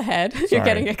a little ahead. You're Sorry.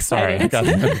 getting excited.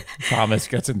 Sorry. Thomas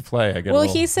gets in play. I get a Well,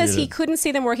 little he says he heated. couldn't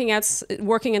see them working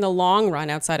in the long run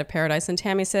outside of paradise. And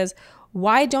Tammy says,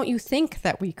 why don't you think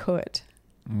that we could?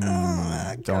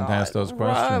 Don't ask those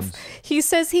questions. Rough. He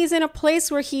says he's in a place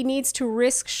where he needs to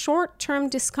risk short-term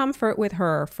discomfort with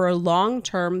her for a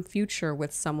long-term future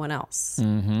with someone else.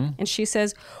 Mm-hmm. And she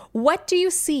says, what do you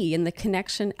see in the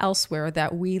connection elsewhere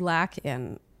that we lack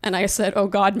in? And I said, oh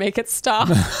God, make it stop.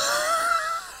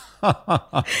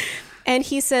 And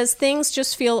he says, things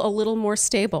just feel a little more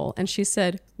stable. And she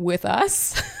said, with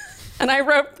us? And I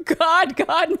wrote, God,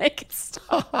 make it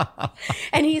stop.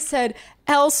 And he said,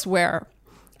 elsewhere.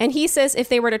 And he says, if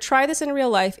they were to try this in real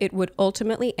life, it would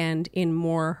ultimately end in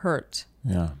more hurt.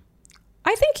 Yeah.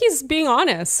 I think he's being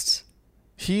honest.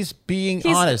 He's being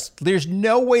honest. There's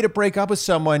no way to break up with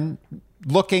someone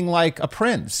looking like a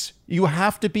prince. You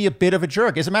have to be a bit of a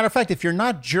jerk. As a matter of fact, if you're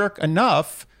not jerk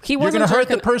enough, you're going to hurt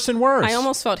the person worse. I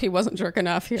almost felt he wasn't jerk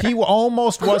enough here. He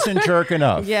almost wasn't jerk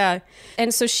enough. Yeah.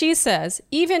 And so she says,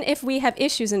 even if we have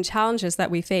issues and challenges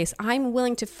that we face, I'm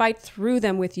willing to fight through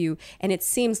them with you. And it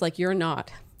seems like you're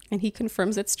not. And he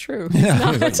confirms it's true.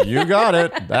 Yeah, he's like, you got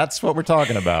it. That's what we're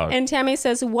talking about. And Tammy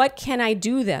says, what can I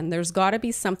do then? There's got to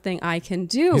be something I can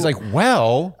do. He's like,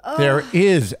 well, there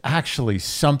is actually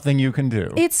something you can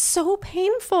do. It's so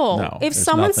painful. No, if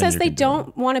someone says they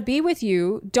don't want to be with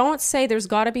you, don't say there's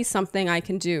got to be something I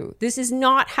can do. This is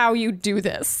not how you do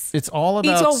this. It's all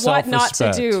about self-respect. What not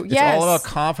to do. It's all about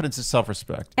confidence and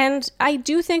self-respect. And I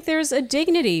do think there's a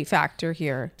dignity factor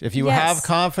here. If you have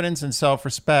confidence and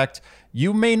self-respect,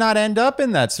 you may not end up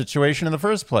in that situation in the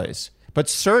first place. But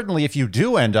certainly if you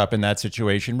do end up in that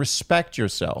situation, respect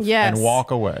yourself and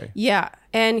walk away. Yeah.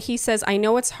 And he says, I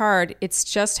know it's hard. It's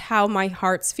just how my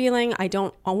heart's feeling. I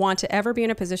don't want to ever be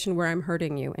in a position where I'm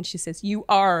hurting you. And she says, you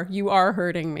are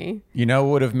hurting me. You know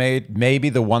what would have made, maybe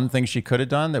the one thing she could have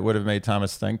done that would have made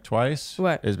Thomas think twice?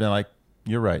 What? Is been like,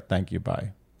 you're right. Thank you.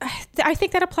 Bye. I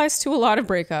think that applies to a lot of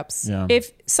breakups. Yeah.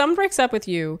 If someone breaks up with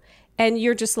you and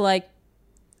you're just like,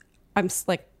 I'm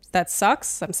like, that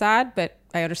sucks. I'm sad, but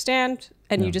I understand.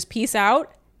 And you just peace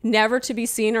out, never to be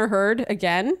seen or heard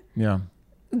again. Yeah.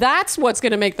 That's what's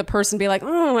going to make the person be like,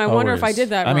 oh, I wonder if I did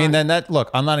that wrong. I mean, then look,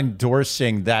 I'm not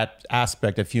endorsing that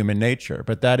aspect of human nature,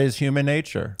 but that is human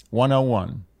nature.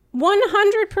 101.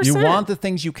 100%. You want the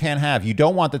things you can't have. You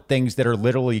don't want the things that are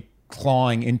literally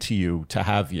clawing into you to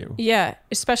have you. Yeah,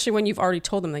 especially when you've already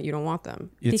told them that you don't want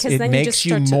them. Because it makes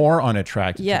you more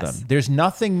unattractive to them. There's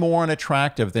nothing more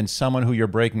unattractive than someone who you're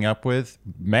breaking up with,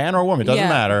 man or woman, doesn't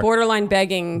matter. Borderline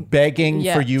begging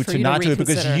for you to not do it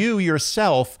because you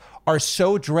yourself are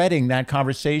so dreading that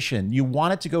conversation. You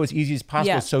want it to go as easy as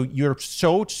possible. Yeah. So you're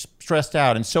so stressed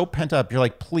out and so pent up. You're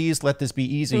like, please let this be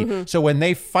easy. Mm-hmm. So when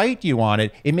they fight you on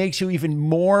it, it makes you even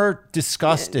more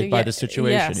disgusted by the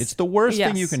situation. Yes. It's the worst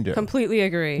thing you can do. Completely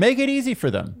agree. Make it easy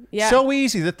for them. Yeah. So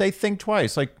easy that they think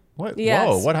twice. Like, what? Yes.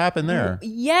 Whoa, what happened there?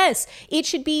 Yes. It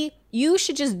should be, you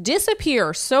should just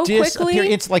disappear so quickly.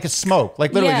 It's like a smoke.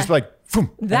 Like literally just like, boom,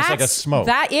 it's like a smoke.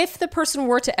 That if the person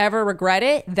were to ever regret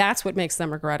it, that's what makes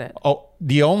them regret it. Oh,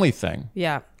 the only thing.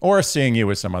 Yeah. Or seeing you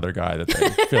with some other guy that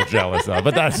they feel jealous of.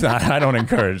 But that's not, I don't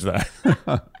encourage that.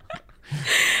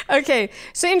 Okay.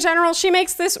 So in general, she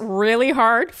makes this really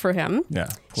hard for him. Yeah.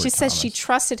 She says she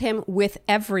trusted him with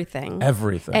everything.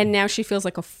 Everything. And now she feels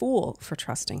like a fool for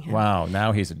trusting him. Wow.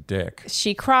 Now he's a dick.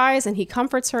 She cries and he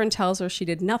comforts her and tells her she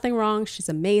did nothing wrong. She's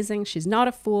amazing. She's not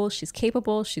a fool. She's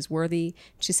capable. She's worthy.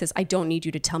 She says, I don't need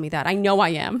you to tell me that. I know I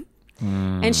am.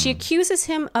 And she accuses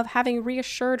him of having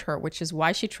reassured her, which is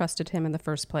why she trusted him in the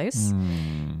first place.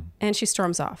 And she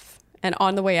storms off. And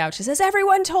on the way out, she says,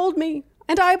 everyone told me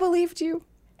and I believed you.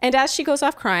 And as she goes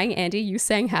off crying, Andy, you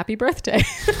sang happy birthday.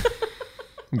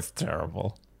 It's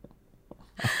terrible.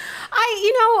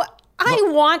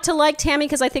 I want to like Tammy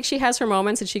because I think she has her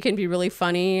moments and she can be really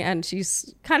funny and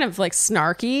she's kind of like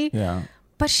snarky. Yeah.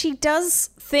 But she does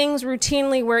things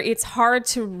routinely where it's hard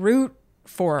to root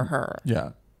for her.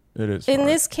 Yeah, it is. In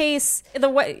this case, the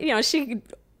way, she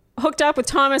hooked up with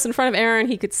Thomas in front of Aaron,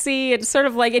 he could see it sort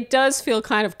of like, it does feel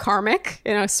kind of karmic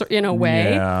in a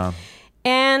way. Yeah.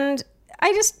 And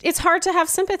it's hard to have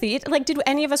sympathy. Did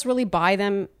any of us really buy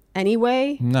them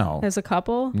anyway? No. As a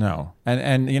couple? No.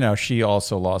 And she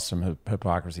also lost some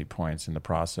hypocrisy points in the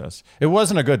process. It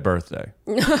wasn't a good birthday.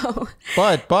 No.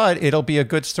 But it'll be a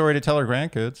good story to tell her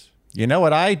grandkids. You know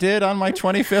what I did on my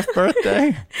 25th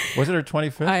birthday? Was it her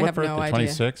 25th? I what have birthday? no idea.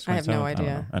 26? I have no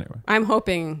idea. Anyway. I'm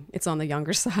hoping it's on the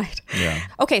younger side. Yeah.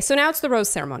 Okay, so now it's the rose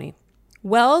ceremony.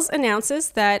 Wells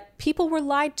announces that people were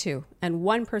lied to and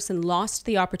one person lost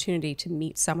the opportunity to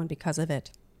meet someone because of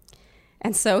it.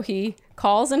 And so he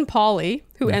calls in Polly,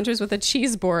 who enters with a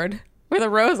cheese board with a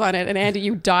rose on it. And Andy,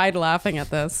 you died laughing at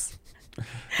this.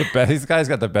 This guy's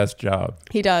got the best job.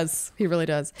 He does. He really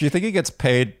does. Do you think he gets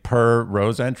paid per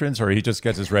rose entrance or he just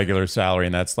gets his regular salary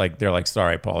and that's like, they're like,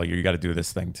 sorry, Paul, you got to do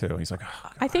this thing too. He's like,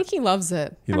 oh, I think he loves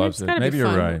it. He loves it. Maybe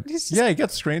you're right. Yeah, he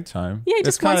gets screen time. Yeah,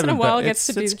 just once in a while gets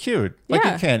to be. It's cute.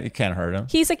 Like it can't hurt him.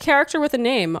 He's a character with a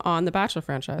name on the Bachelor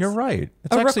franchise. You're right.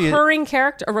 It's a recurring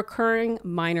character, a recurring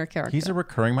minor character. He's a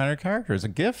recurring minor character. It's a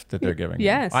gift that they're giving him.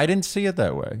 Yes. I didn't see it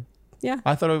that way. Yeah.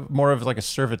 I thought of more of like a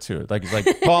servitude. Like he's like,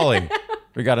 Paulie,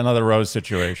 we got another rose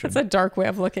situation. It's a dark way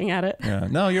of looking at it. Yeah.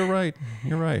 No, you're right.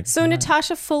 You're right. So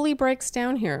Natasha fully breaks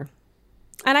down here.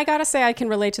 And I gotta say, I can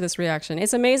relate to this reaction.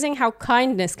 It's amazing how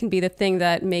kindness can be the thing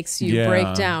that makes you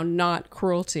break down, not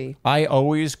cruelty. I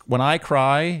always, when I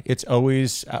cry, it's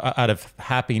always out of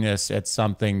happiness at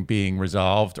something being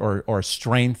resolved or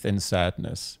strength in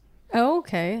sadness. Oh,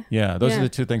 okay. Yeah, those are the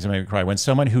two things that make me cry. When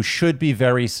someone who should be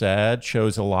very sad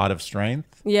shows a lot of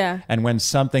strength. Yeah. And when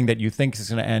something that you think is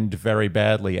going to end very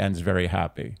badly ends very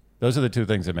happy. Those are the two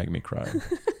things that make me cry.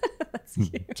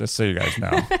 Just so you guys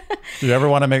know. Do you ever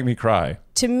want to make me cry?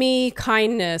 To me,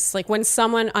 kindness, like when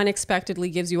someone unexpectedly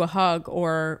gives you a hug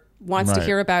or wants to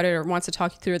hear about it or wants to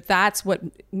talk you through it, that's what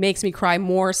makes me cry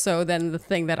more so than the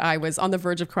thing that I was on the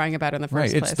verge of crying about in the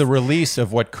first place. It's the release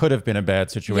of what could have been a bad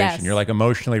situation. Yes. You're like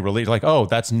emotionally released. Like, oh,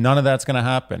 none of that's going to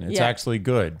happen. It's actually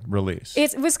good release.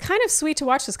 It was kind of sweet to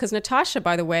watch this because Natasha,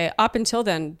 by the way, up until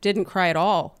then, didn't cry at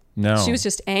all. No. She was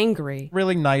just angry.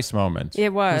 Really nice moment.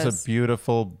 It was. It was a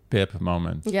beautiful bip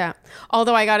moment. Yeah.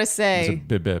 Although I got to It say... was a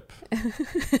bip bip.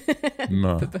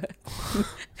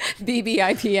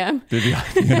 BBIPM.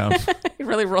 BBIPM. It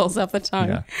really rolls up the tongue.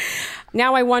 Yeah.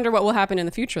 Now I wonder what will happen in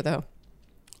the future, though.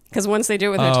 Because once they do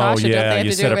it with Natasha, don't they have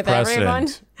to do it with everyone?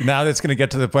 Now that's going to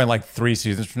get to the point like 3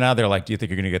 seasons from now, they're like, do you think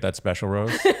you're going to get that special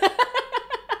rose?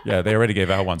 Yeah, they already gave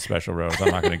out one special rose. I'm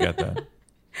not going to get that.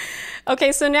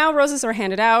 Okay, so now roses are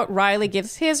handed out. Riley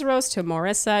gives his rose to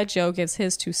Marissa. Joe gives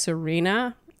his to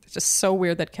Serena. It's just so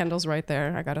weird that Kendall's right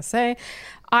there, I gotta say.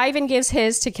 Ivan gives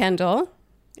his to Kendall.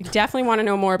 You definitely want to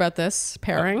know more about this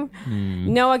pairing.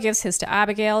 Noah gives his to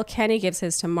Abigail. Kenny gives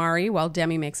his to Mari, while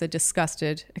Demi makes a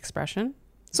disgusted expression.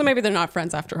 So maybe they're not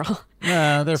friends after all.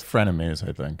 Nah, they're frenemies,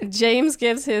 I think. James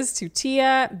gives his to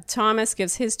Tia. Thomas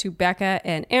gives his to Becca.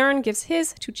 And Aaron gives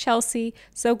his to Chelsea.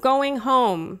 So going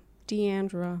home,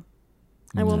 Deandra.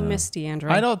 I will miss Deandra.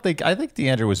 I think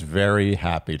Deandra was very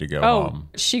happy to go home.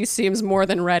 She seems more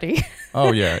than ready.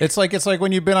 Oh yeah. It's like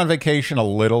when you've been on vacation a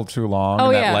little too long.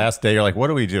 And that last day you're like, what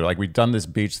do we do? Like we've done this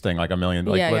beach thing like a million.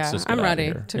 Like, let's just get I'm out of ready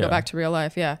here. to go back to real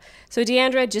life. Yeah. So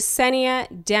Deandra,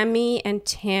 Jasenia, Demi, and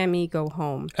Tammy go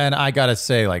home. And I gotta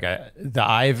say, like the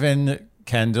Ivan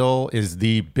Kendall is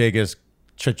the biggest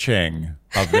cha-ching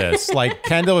of this. Like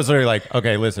Kendall was literally like,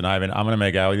 okay, listen, Ivan, I'm gonna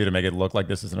make out with you to make it look like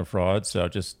this isn't a fraud. So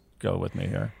just go with me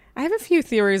here. I have a few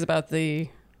theories about the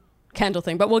Kendall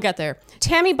thing, but we'll get there.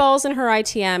 Tammy balls in her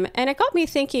ITM, and it got me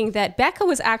thinking that Becca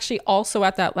was actually also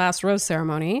at that last rose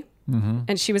ceremony,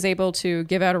 and she was able to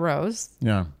give out a rose.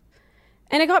 Yeah.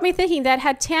 And it got me thinking that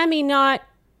had Tammy not,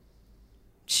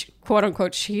 quote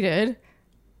unquote, cheated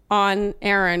on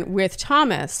Aaron with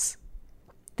Thomas,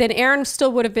 then Aaron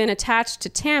still would have been attached to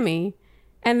Tammy,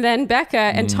 and then Becca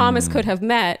and Thomas could have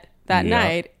met that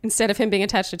night instead of him being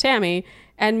attached to Tammy,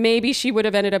 and maybe she would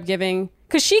have ended up giving,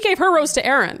 because she gave her rose to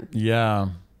Aaron. Yeah.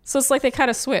 So it's like they kind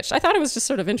of switched. I thought it was just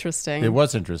sort of interesting. It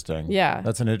was interesting. Yeah.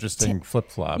 That's an interesting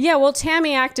flip-flop. Yeah, well,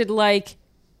 Tammy acted like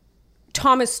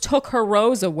Thomas took her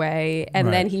rose away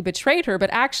and then he betrayed her. But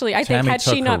actually, I think had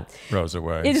she not rose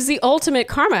away, it is the ultimate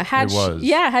karma.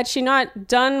 Had she not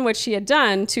done what she had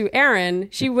done to Aaron,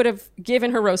 she would have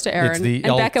given her rose to Aaron,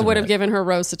 and Becca would have given her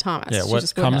rose to Thomas. Yeah,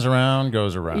 what comes around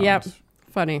goes around. Yep,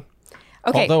 funny.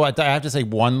 Okay. Although I have to say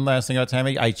one last thing about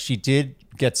Tammy, she did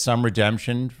get some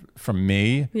redemption from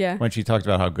me when she talked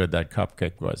about how good that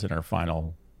cupcake was in her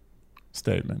final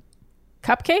statement.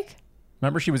 Cupcake?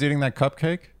 Remember she was eating that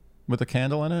cupcake with a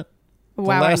candle in it?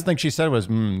 Wow. The last thing she said was,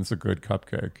 it's a good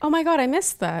cupcake. Oh my God, I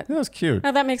missed that. That was cute.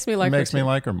 Oh, that makes me like her. It makes me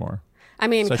like her more. I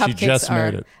mean, so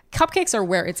cupcakes are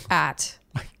where it's at.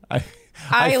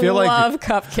 I feel love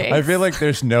cupcakes. I feel like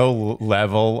there's no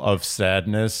level of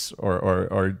sadness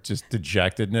or just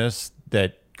dejectedness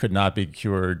that could not be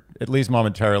cured, at least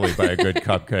momentarily, by a good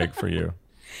cupcake for you.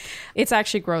 It's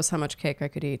actually gross how much cake I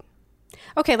could eat.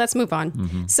 Okay, let's move on.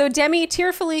 Mm-hmm. So Demi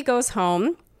tearfully goes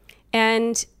home,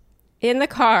 and in the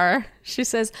car, she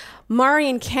says, Mari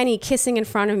and Kenny kissing in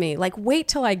front of me. Like, wait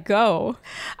till I go.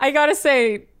 I gotta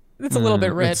say, it's a little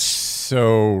bit rich. It's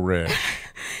so rich.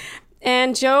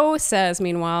 And Joe says,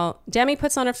 meanwhile, Demi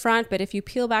puts on a front, but if you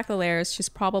peel back the layers, she's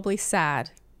probably sad.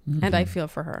 Mm-hmm. And I feel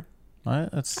for her. I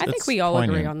think we all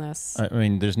agree on this. I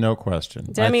mean, there's no question.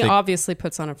 Demi obviously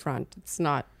puts on a front. It's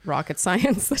not rocket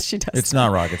science that she does. It's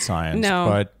not rocket science. No.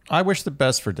 But I wish the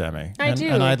best for Demi. I do.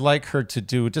 And I'd like her to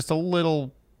do just a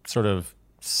little sort of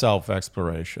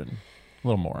self-exploration. A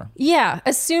little more. Yeah.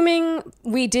 Assuming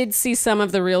we did see some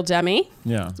of the real Demi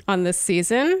on this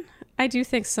season, I do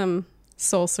think some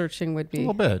soul searching would A be.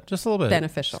 little bit, just a little bit.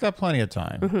 Beneficial. She's got plenty of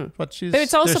time. But she's. But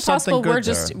it's also there's something possible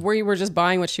good we were just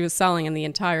buying what she was selling, and the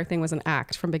entire thing was an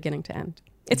act from beginning to end.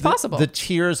 It's possible. The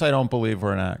tears, I don't believe,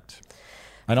 were an act.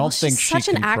 I don't think She's she such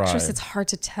can an actress. cry. It's hard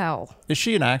to tell. Is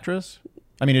she an actress?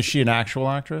 I mean, is she an actual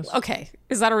actress? Okay,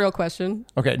 is that a real question?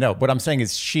 Okay, no. What I'm saying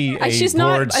is, she a She's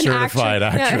not board an certified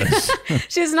actress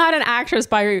She's not an actress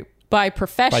by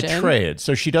profession. by trade.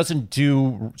 So she doesn't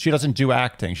do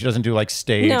acting. She doesn't do like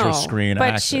stage or screen but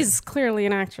acting. she's clearly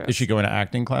an actress. Is she going to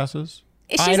acting classes?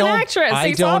 She's an actress. I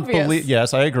It's don't obvious. believe.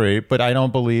 Yes, I agree, but I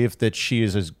don't believe that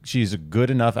she's a good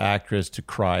enough actress to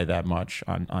cry that much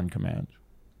on command.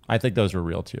 I think those were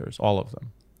real tears, all of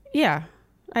them. Yeah,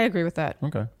 I agree with that.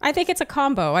 Okay. I think it's a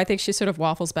combo. I think she sort of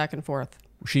waffles back and forth.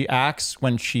 She acts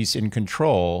when she's in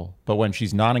control, but when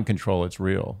she's not in control, it's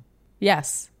real.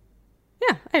 Yes.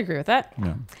 Yeah, I agree with that.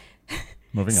 Yeah.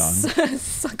 Moving on.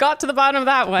 So got to the bottom of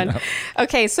that one.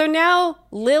 Okay, so now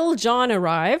Lil Jon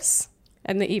arrives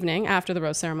in the evening after the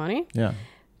rose ceremony. Yeah.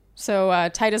 So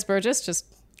Titus Burgess just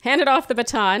handed off the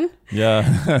baton.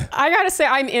 Yeah. I gotta say,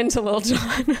 I'm into Lil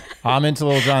Jon. I'm into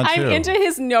Lil Jon too. I'm into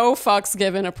his no fucks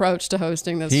given approach to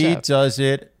hosting this He show. does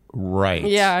it right.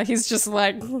 Yeah, he's just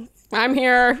like, I'm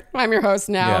here. I'm your host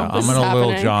now. Yeah, I'm This is gonna Lil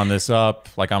happening. Jon this up.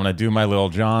 Like I'm gonna do my Lil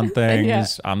Jon things. Yeah.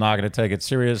 I'm not gonna take it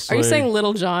seriously. Are you saying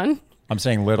Little John? I'm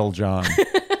saying Little John.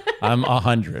 I'm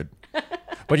 100.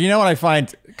 But you know what I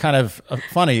find kind of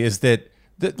funny is that,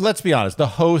 let's be honest, the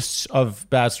hosts of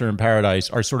Bachelor in Paradise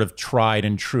are sort of tried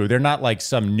and true. They're not like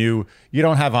some new, you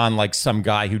don't have on like some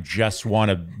guy who just won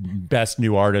a Best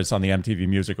New Artist on the MTV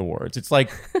Music Awards. It's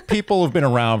like people who've been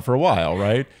around for a while,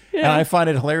 right? Yeah. And I find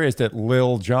it hilarious that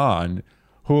Lil Jon,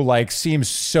 who like seems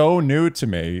so new to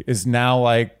me, is now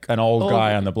like an old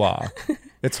guy on the block.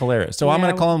 It's hilarious. So I'm Yeah.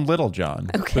 going to call him Little John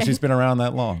because he's been around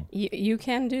that long. You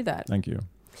can do that. Thank you.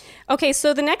 Okay,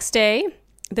 so the next day,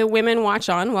 the women watch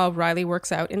on while Riley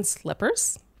works out in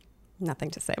slippers. Nothing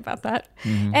to say about that.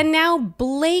 Mm-hmm. And now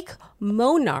Blake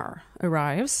Monar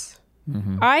arrives.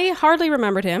 Mm-hmm. I hardly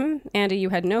remembered him. Andy, you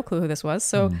had no clue who this was.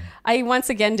 So I once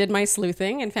again did my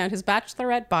sleuthing and found his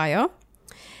Bachelorette bio.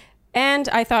 And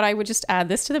I thought I would just add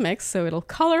this to the mix so it'll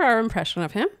color our impression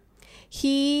of him.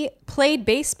 He played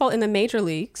baseball in the major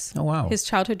leagues. Oh, wow. His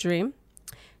childhood dream.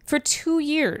 For 2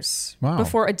 years Wow.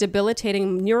 before a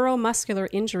debilitating neuromuscular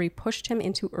injury pushed him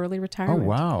into early Oh, retirement.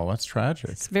 wow. That's tragic.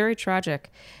 It's very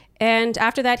tragic. And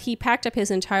after that, he packed up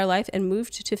his entire life and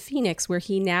moved to Phoenix, where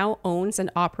he now owns and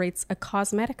operates a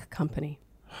cosmetic company.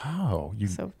 Wow.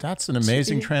 That's an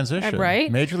amazing transition.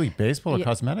 right? Major League Baseball, a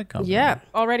cosmetic company. Yeah,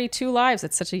 already 2 lives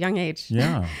at such a young age.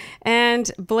 Yeah. And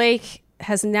Blake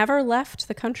has never left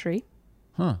the country.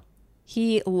 Huh.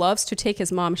 He loves to take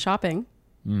his mom shopping.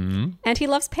 Mm-hmm. And he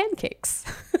loves pancakes.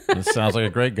 This sounds like a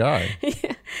great guy.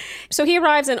 So he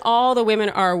arrives and all the women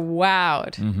are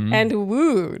wowed and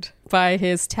wooed by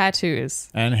his tattoos.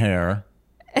 And hair.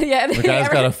 Yeah, The guy's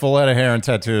got a full head of hair and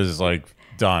tattoos. Is like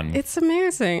done. It's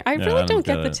amazing. I really don't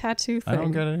get the tattoo thing. I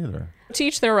don't get it either. To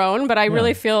each their own, but I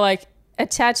really feel like a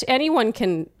tattoo, anyone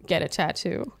can get a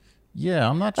tattoo. Yeah,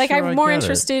 I'm not Like sure. I'm more I get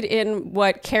interested in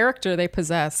what character they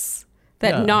possess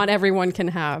that Yeah. not everyone can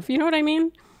have. You know what I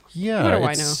mean? Yeah, What do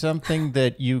I it's know? something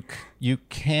that you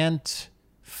can't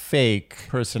fake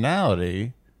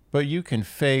personality, but you can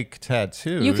fake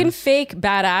tattoos. You can fake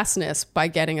badassness by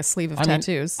getting a sleeve of I mean,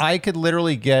 tattoos. I could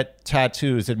literally get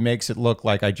tattoos that makes it look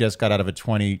like I just got out of a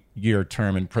 20-year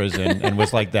term in prison and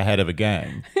was like the head of a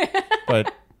gang.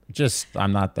 But just,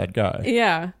 I'm not that guy.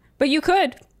 Yeah, but you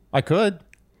could. I could,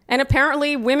 And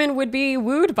apparently women would be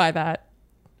wooed by that.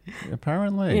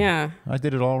 apparently. Yeah. I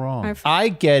did it all wrong. I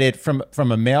get it from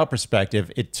a male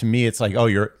perspective. To me, it's like, oh,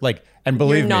 you're like, and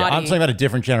believe me, naughty. I'm talking about a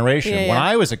different generation. Yeah, When yeah.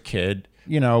 I was a kid,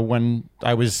 when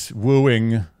I was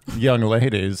wooing young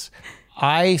ladies,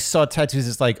 I saw tattoos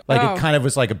as like Oh. it kind of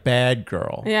was like a bad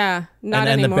girl. Yeah, not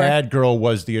and anymore. the bad girl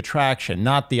was the attraction,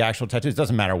 not the actual tattoos. It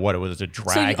doesn't matter what it was, a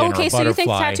dragon or a butterfly. so you think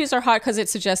tattoos are hot because it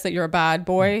suggests that you're a bad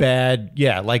boy? Bad,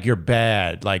 yeah, like you're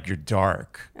bad, like you're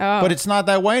dark. Oh. But it's not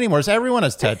that way anymore. So everyone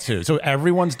has tattoos. So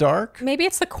everyone's dark? Maybe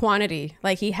it's the quantity.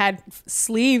 Like he had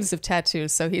sleeves of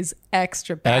tattoos, so he's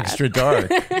extra bad. Extra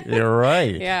dark. You're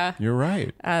right. Yeah. You're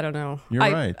right. I don't know. You're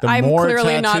right. The I'm more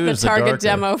clearly not the tattoos, the target darker.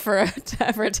 demo for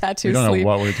a tattoo We don't sleeve. know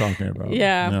what we're talking about.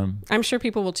 Yeah. I'm sure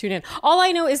people will tune in. All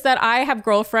I know is that I have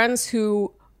girlfriends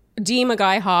who deem a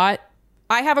guy hot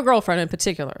I have a girlfriend in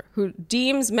particular who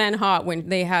deems men hot when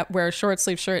they wear a short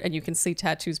sleeve shirt and you can see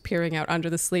tattoos peering out under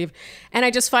the sleeve. And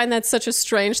I just find that such a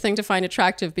strange thing to find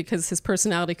attractive because his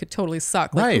personality could totally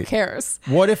suck. Like, who cares?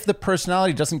 What if the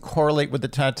personality doesn't correlate with the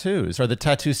tattoos? Are the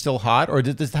tattoos still hot, or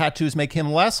did the tattoos make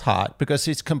him less hot because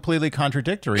he's completely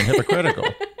contradictory and hypocritical?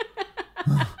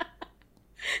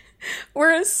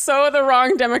 We're so the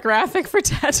wrong demographic for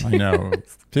tattoos. I know.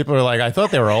 People are like, I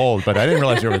thought they were old, but I didn't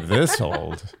realize they were this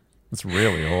old. It's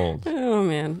really old. Oh,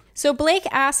 man. So Blake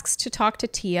asks to talk to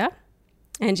Tia,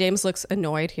 and James looks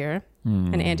annoyed here.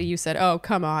 And Andy, you said, oh,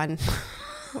 come on.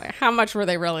 How much were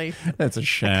they really? That's a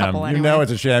sham. Anyway. You know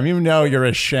it's a sham. You know you're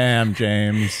a sham,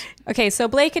 James. Okay, so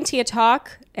Blake and Tia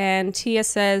talk, and Tia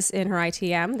says in her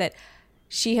ITM that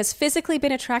she has physically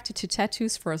been attracted to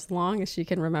tattoos for as long as she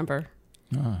can remember.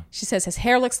 She says his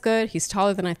hair looks good. He's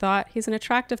taller than I thought. He's an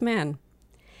attractive man.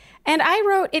 And I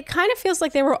wrote, it kind of feels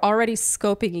like they were already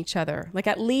scoping each other, like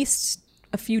at least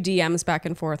a few DMs back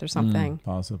and forth or something.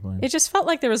 Possibly. It just felt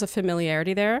like there was a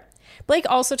familiarity there. Blake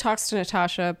also talks to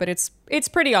Natasha, but it's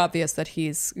pretty obvious that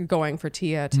he's going for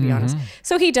Tia, to be honest.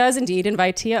 So he does indeed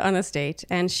invite Tia on this date,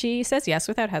 and she says yes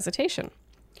without hesitation.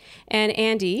 And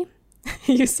Andy,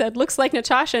 you said, looks like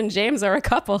Natasha and James are a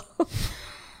couple.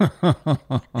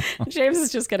 James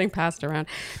is just getting passed around.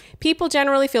 People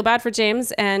generally feel bad for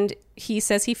James, and he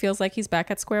says he feels like he's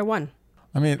back at square one.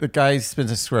 I mean, the guy's been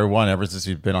to square one ever since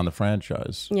he's been on the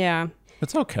franchise. Yeah.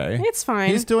 It's okay. It's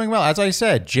fine. He's doing well. As I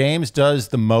said, James does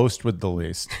the most with the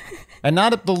least. And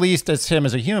not the least as him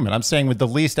as a human. I'm saying with the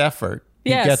least effort, he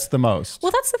gets the most.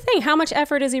 Well, that's the thing. How much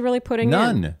effort is he really putting in?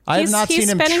 None. I have not seen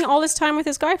him. He's spending all this time with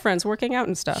his guy friends, working out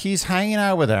and stuff. He's hanging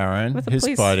out with Aaron, his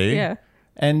buddy. Yeah.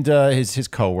 And his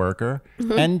coworker,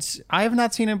 and I have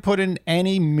not seen him put in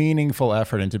any meaningful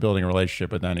effort into building a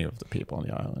relationship with any of the people on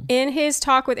the island. In his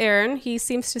talk with Aaron, he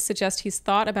seems to suggest he's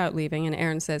thought about leaving, and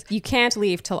Aaron says, "You can't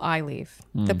leave till I leave.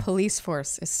 The police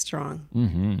force is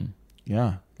strong."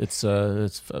 Yeah, it's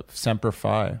Semper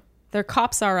Fi. Their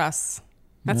cops are us.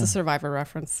 That's a Survivor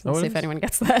reference. Let's see if anyone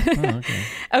gets that. Okay.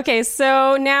 Okay,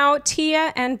 so now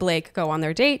Tia and Blake go on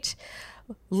their date.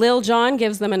 Lil Jon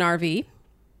gives them an RV.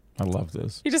 I love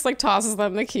this. He just like tosses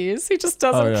them the keys. He just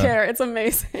doesn't care. It's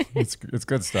amazing. It's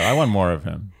good stuff. I want more of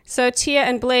him. So Tia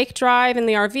and Blake drive in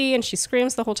the RV and she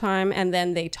screams the whole time, and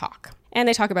then they talk. And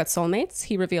they talk about soulmates.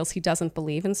 He reveals he doesn't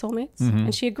believe in soulmates.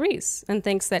 And she agrees and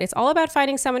thinks that it's all about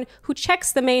finding someone who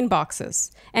checks the main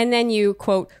boxes. And then you,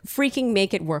 quote, freaking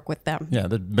make it work with them. Yeah,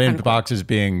 the main boxes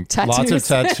being tattoos. Lots of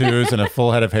tattoos and a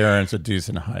full head of hair and a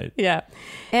decent height. Yeah.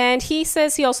 And he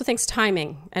says he also thinks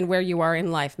timing and where you are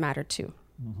in life matter too.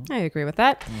 I agree with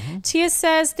that. Tia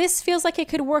says this feels like it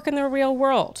could work in the real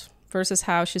world versus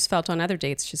how she's felt on other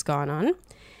dates she's gone on.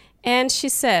 And she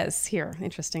says here,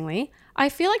 interestingly, I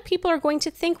feel like people are going to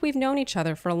think we've known each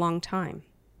other for a long time.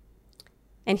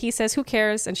 And he says, who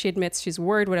cares? And she admits she's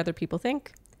worried what other people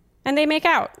think. And they make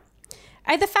out.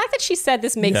 The fact that she said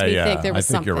this makes me think there was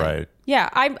something. I think you're right. Yeah,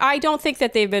 I don't think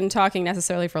that they've been talking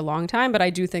necessarily for a long time, but I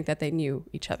do think that they knew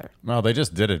each other. No, they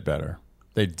just did it better.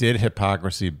 They did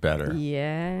hypocrisy better.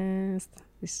 Yes.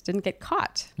 They just didn't get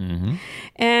caught.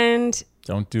 And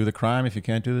don't do the crime if you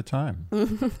can't do the time.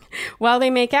 While they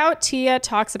make out, Tia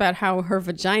talks about how her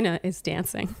vagina is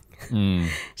dancing.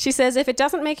 She says if it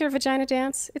doesn't make your vagina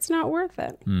dance, it's not worth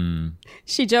it.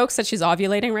 She jokes that she's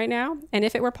ovulating right now, and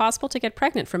if it were possible to get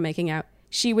pregnant from making out,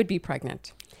 she would be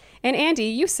pregnant. And Andy,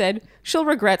 you said she'll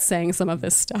regret saying some of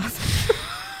this stuff.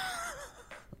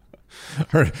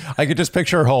 I could just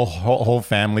picture her whole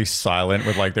family silent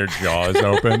with like their jaws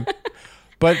open.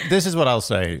 But this is what I'll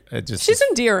say. She's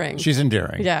endearing. She's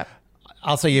endearing. Yeah.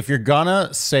 I'll say if you're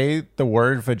gonna say the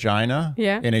word vagina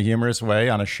in a humorous way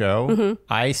on a show,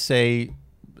 I say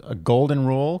a golden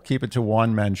rule, keep it to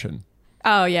one mention.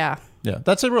 Oh, yeah. Yeah,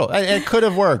 that's a rule. It could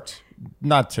have worked,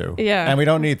 not two. Yeah. And we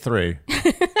don't need three.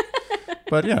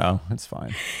 But, it's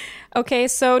fine. Okay,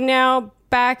 so now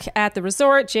back at the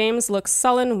resort, James looks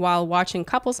sullen while watching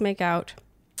couples make out.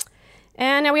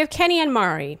 And now we have Kenny and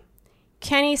Mari.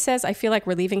 Kenny says, I feel like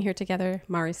we're leaving here together.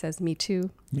 Mari says, me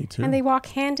too. Me too. And they walk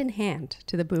hand in hand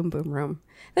to the boom boom room.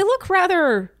 They look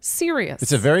rather serious.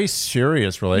 It's a very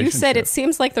serious relationship. You said it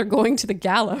seems like they're going to the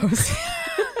gallows.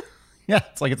 Yeah,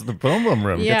 it's like it's the boom boom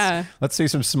room. Yeah. Let's see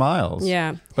some smiles.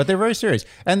 Yeah. But they're very serious.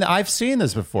 And I've seen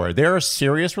this before. There are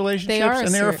serious relationships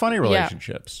and there are funny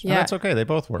relationships. Yeah. And that's okay. They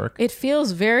both work. It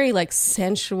feels very like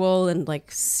sensual and like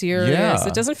serious. Yeah.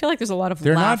 It doesn't feel like there's a lot of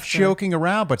They're laughter. not joking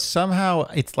around, but somehow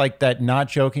it's like that not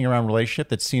joking around relationship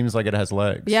that seems like it has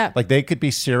legs. Yeah. Like they could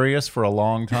be serious for a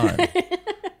long time.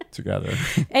 together.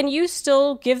 And you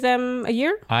still give them a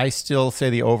year? I still say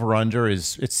the over/under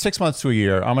is it's 6 months to a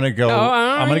year. I'm gonna go.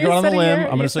 I'm gonna you go out on said the a limb. year?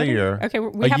 I'm gonna You say a said a year. year? Okay,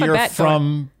 we have a year bet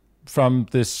from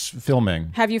this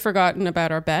filming. Have you forgotten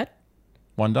about our bet?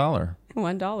 $1.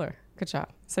 $1. Good job.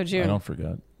 So I June. don't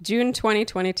forget. June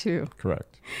 2022.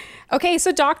 Correct. Okay,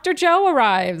 so Dr. Joe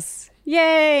arrives.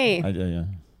 Yay! Yeah.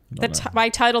 I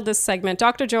titled this segment,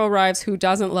 Dr. Joe Arrives, Who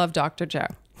Doesn't Love Dr. Joe?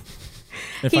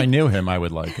 If I knew him, I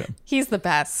would like him. He's the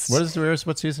best.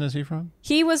 What season is he from?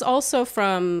 He was also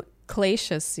from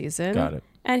Glacia's season. Got it.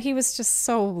 And he was just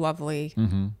so lovely.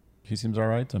 Mm-hmm. He seems all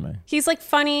right to me. He's like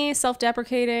funny,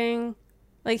 self-deprecating.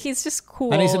 Like he's just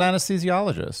cool. And he's an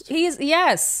anesthesiologist.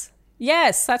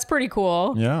 Yes, that's pretty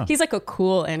cool. Yeah. He's like a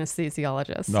cool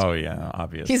anesthesiologist. Oh, yeah,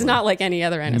 obviously. He's not like any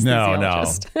other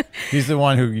anesthesiologist. No. He's the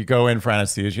one who you go in for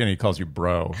anesthesia and he calls you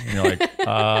bro. And you're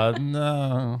like,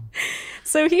 no.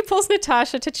 So he pulls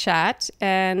Natasha to chat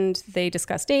and they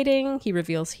discuss dating. He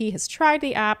reveals he has tried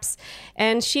the apps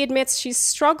and she admits she's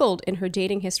struggled in her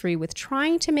dating history with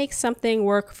trying to make something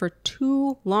work for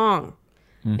too long.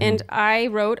 Mm-hmm. And I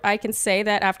wrote, I can say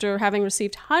that after having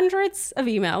received hundreds of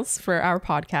emails for our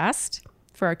podcast,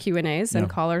 for our Q&As and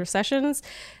caller sessions,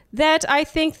 that I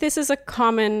think this is a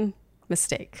common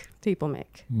mistake people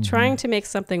make, trying to make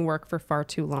something work for far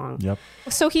too long. Yep.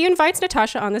 So he invites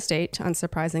Natasha on this date,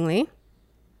 unsurprisingly.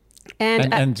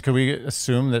 And could we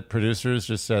assume that producers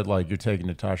just said, like, you're taking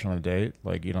Natasha on a date?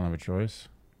 Like, you don't have a choice?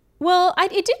 Well,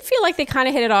 it did feel like they kind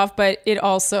of hit it off, but it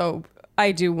also...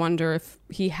 I do wonder if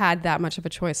he had that much of a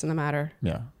choice in the matter.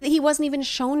 Yeah. He wasn't even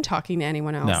shown talking to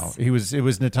anyone else. No, it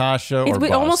was Natasha or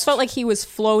It almost felt like he was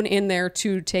flown in there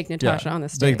to take Natasha on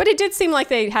this date. But it did seem like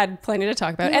they had plenty to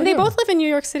talk about. And they both live in New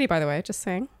York City, by the way, just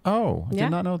saying. Oh, I did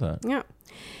not know that. Yeah.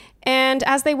 And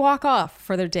as they walk off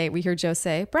for their date, we hear Joe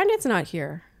say, Brendan's not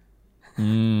here.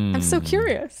 I'm so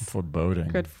curious. Foreboding.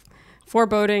 Good.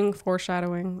 Foreboding,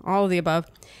 foreshadowing, all of the above.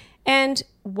 And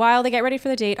while they get ready for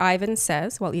the date, Ivan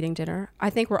says, while eating dinner,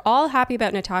 I think we're all happy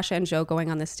about Natasha and Joe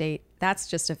going on this date. That's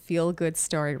just a feel-good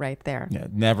story right there. Yeah,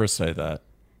 never say that.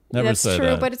 Never That's say true,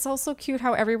 that. but it's also cute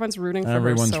how everyone's rooting for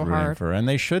Everyone's her so rooting hard. for her, and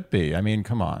they should be. I mean,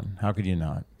 come on. How could you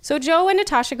not? So Joe and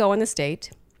Natasha go on this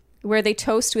date where they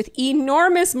toast with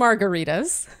enormous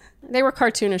margaritas. They were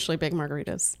cartoonishly big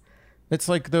margaritas. It's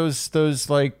like those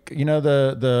like, you know,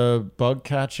 the bug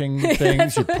catching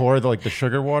things you pour the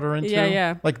sugar water into?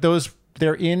 Yeah. Like those,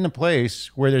 they're in a place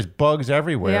where there's bugs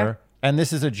everywhere. And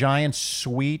this is a giant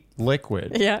sweet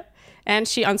liquid. Yeah. And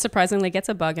she unsurprisingly gets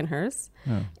a bug in hers.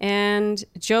 Yeah. And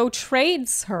Joe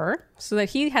trades her so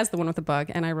that he has the one with the bug.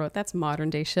 And I wrote, that's modern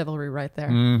day chivalry right there.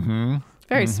 Mm-hmm.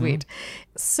 Very sweet.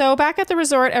 So back at the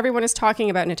resort, everyone is talking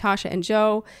about Natasha and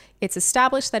Joe. It's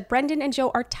established that Brendan and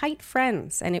Joe are tight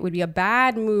friends, and it would be a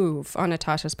bad move on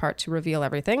Natasha's part to reveal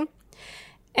everything.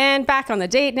 And back on the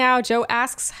date now, Joe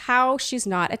asks how she's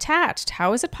not attached.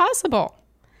 How is it possible?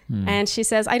 And she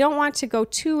says, I don't want to go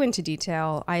too into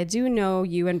detail. I do know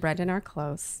you and Brendan are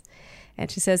close.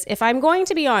 And she says, if I'm going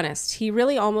to be honest, he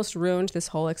really almost ruined this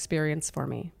whole experience for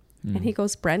me. And he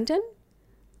goes, Brendan?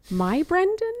 My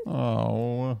Brendan?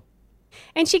 Oh.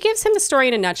 And she gives him the story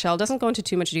in a nutshell, doesn't go into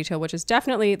too much detail, which is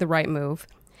definitely the right move.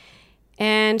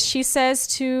 And she says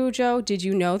to Joe, did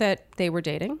you know that they were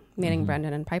dating, meaning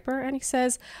Brendan and Piper? And he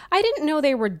says, I didn't know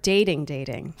they were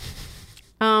dating.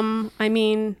 I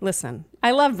mean, listen,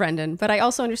 I love Brendan, but I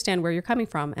also understand where you're coming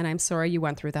from, and I'm sorry you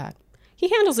went through that. He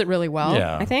handles it really well,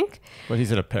 I think. But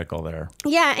he's in a pickle there.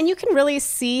 Yeah, and you can really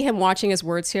see him watching his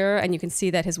words here, and you can see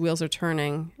that his wheels are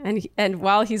turning. And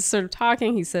while he's sort of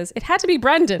talking, he says, it had to be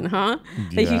Brendan, huh?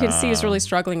 Like you can see he's really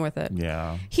struggling with it.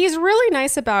 Yeah. He's really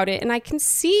nice about it, and I can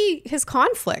see his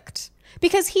conflict.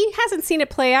 Because he hasn't seen it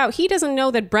play out. He doesn't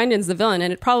know that Brendan's the villain,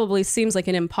 and it probably seems like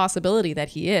an impossibility that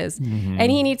he is.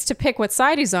 And he needs to pick what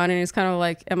side he's on, and he's kind of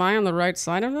like, am I on the right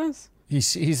side of this?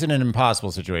 He's in an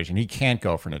impossible situation. He can't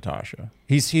go for Natasha.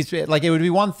 He's like, it would be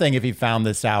one thing if he found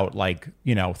this out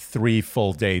 3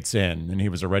 full dates in and he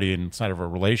was already inside of a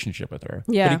relationship with her.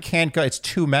 Yeah. But he can't go. It's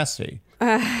too messy.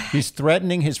 He's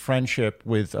threatening his friendship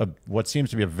with what seems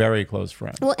to be a very close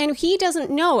friend. Well, and he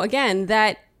doesn't know, again,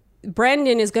 that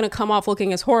Brendan is going to come off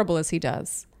looking as horrible as he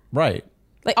does. Right.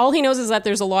 Like all he knows is that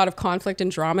there's a lot of conflict and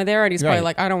drama there, and he's probably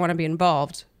like, I don't want to be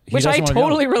involved. Which I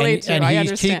totally relate to. I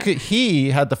understand.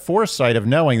 He had the foresight of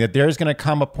knowing that there's going to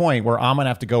come a point where I'm going to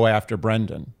have to go after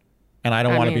Brendan, and I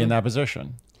don't want to be in that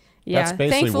position. Yeah. That's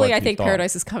basically Thankfully, what I think thought.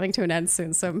 Paradise is coming to an end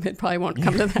soon, so it probably won't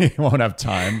come to that. He won't have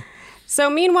time. So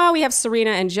meanwhile, we have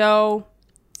Serena and Joe.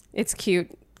 It's cute.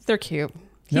 They're cute.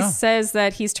 He Yeah. says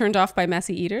that he's turned off by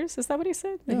messy eaters. Is that what he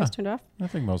said? That Yeah. he's turned off? I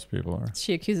think most people are.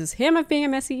 She accuses him of being a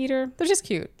messy eater. They're just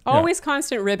cute. Always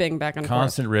constant ribbing back and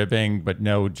Constant ribbing, but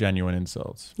no genuine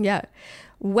insults. forth. Yeah.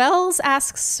 Wells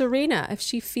asks Serena if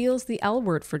she feels the L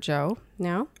word for Joe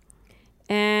now.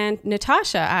 And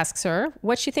Natasha asks her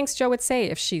what she thinks Joe would say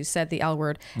if she said the L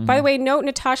word. By the way, note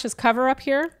Natasha's cover up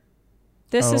here.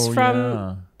 This is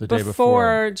from the day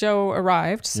before Joe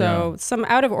arrived. So Yeah. some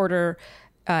out of order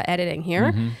editing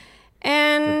here.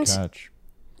 And Good catch.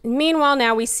 meanwhile,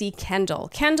 now we see Kendall.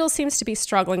 Kendall seems to be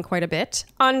struggling quite a bit,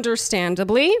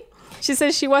 understandably. She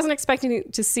says she wasn't expecting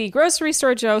to see grocery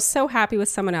store Joe so happy with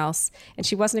someone else, and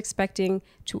she wasn't expecting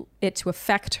it to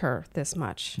affect her this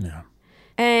much. Yeah.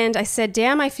 And I said,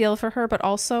 damn, I feel for her, but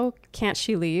also, can't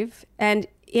she leave? And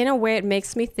in a way, it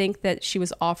makes me think that she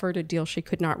was offered a deal she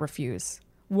could not refuse.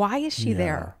 Why is she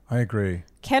there? I agree.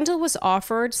 Kendall was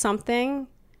offered something,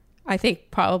 I think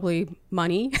probably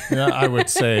money. Yeah, I would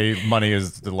say money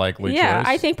is the likely Yeah, choice.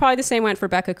 I think probably the same went for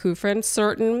Becca Kufrin.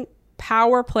 Certain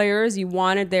power players you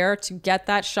wanted there to get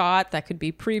that shot that could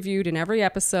be previewed in every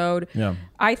episode. Yeah.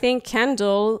 I think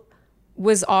Kendall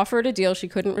was offered a deal she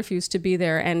couldn't refuse to be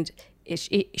there, and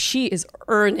she is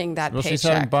earning that Well, paycheck. she's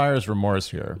having buyer's remorse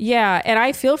here. Yeah, and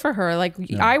I feel for her. Like,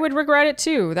 I would regret it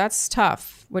too. That's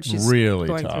tough, what she's Really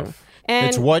going tough. through. And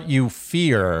It's what you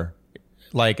fear,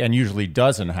 and usually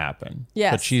doesn't happen.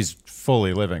 Yes. But she's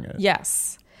fully living it.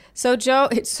 yes. So Joe,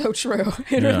 it's so true.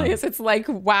 It really Yeah. is. It's like,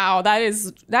 wow, that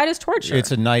is torture. It's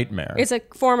a nightmare. It's a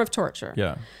form of torture.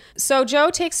 yeah. So Joe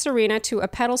takes Serena to a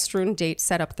pedal-strewn date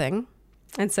setup thing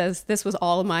and says, this was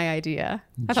all my idea.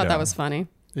 I thought Joe. that was funny.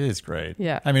 It is great.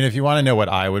 Yeah. I mean, if you want to know what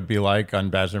I would be like on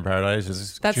Bachelor in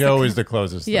Paradise, Joe is the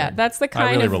closest Yeah, thing. that's the kind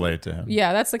I really of relate to him.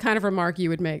 Yeah, that's the kind of remark you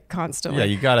would make constantly. Yeah,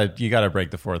 you gotta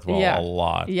break the fourth wall Yeah. a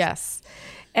lot. Yes.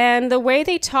 And the way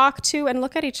they talk to and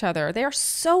look at each other, they are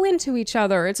so into each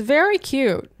other. It's very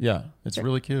cute. Yeah, it's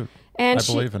really cute. And I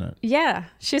believe in it. Yeah.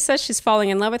 She says she's falling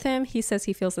in love with him. He says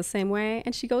he feels the same way.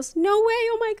 And she goes, no way.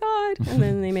 Oh my God. And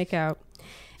then they make out.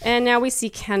 And now we see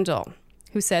Kendall,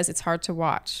 who says it's hard to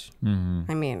watch.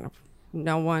 I mean,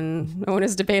 no one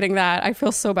is debating that. I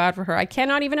feel so bad for her. I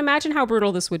cannot even imagine how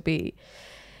brutal this would be.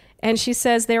 And she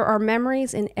says there are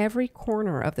memories in every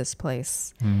corner of this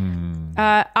place.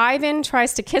 Ivan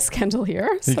tries to kiss Kendall here.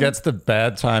 He gets the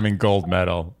bad timing gold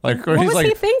medal. Like, What he's was like,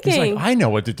 he thinking? He's like, I know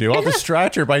what to do. I'll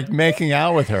distract her by making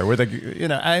out with her.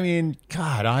 I mean,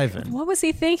 God, Ivan, What was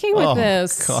he thinking with Oh,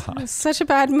 this? God. Such a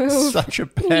bad move. such a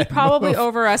He bad probably move.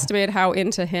 overestimated how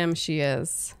into him she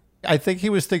is. I think he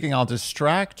was thinking I'll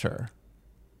distract her.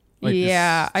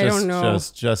 Yeah, I don't know.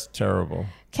 Just terrible.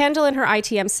 Kendall in her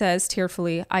ITM says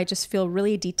tearfully, I just feel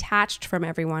really detached from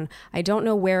everyone. I don't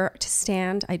know where to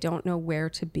stand. I don't know where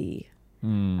to be.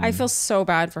 I feel so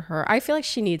bad for her. I feel like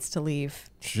she needs to leave.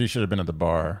 She should have been at the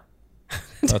bar.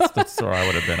 That's where I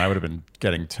would have been. I would have been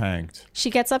getting tanked. She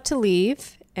gets up to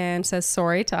leave and says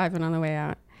sorry to Ivan on the way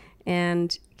out.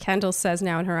 And Kendall says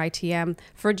now in her ITM,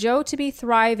 for Joe to be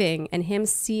thriving and him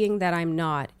seeing that I'm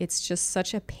not, it's just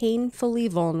such a painfully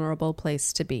vulnerable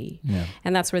place to be. Yeah.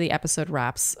 And that's where the episode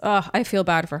wraps. Ugh, I feel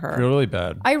bad for her. Really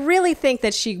bad. I really think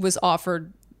that she was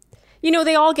offered,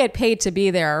 they all get paid to be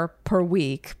there per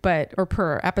week, or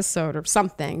per episode or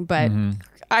something. But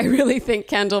I really think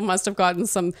Kendall must have gotten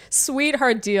some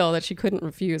sweetheart deal that she couldn't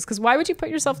refuse. Because why would you put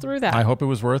yourself through that? I hope it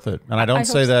was worth it. And I I don't hope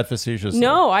say so. that facetiously.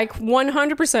 No, I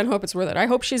 100% hope it's worth it. I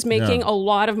hope she's making Yeah. a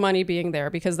lot of money being there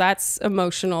because that's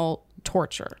emotional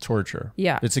torture. Torture.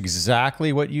 Yeah. It's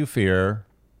exactly what you fear,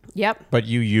 Yep. but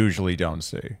you usually don't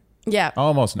see. Yeah.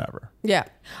 Almost never. Yeah.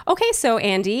 Okay, so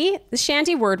Andy, the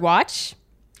Shandy Word Watch.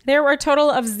 There were a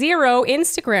total of 0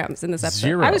 Instagrams in this episode.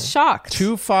 0. I was shocked.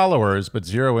 2 followers, but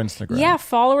 0 Instagram. Yeah,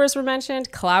 followers were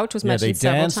mentioned. Clout was Yeah, they mentioned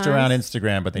several danced times. around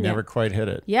Instagram, but they never quite hit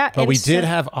it. Yeah, But and we did so-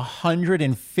 have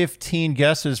 115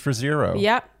 guesses for 0.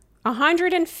 Yep.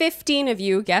 115 of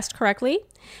you guessed correctly,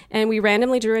 and we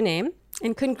randomly drew a name.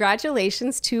 And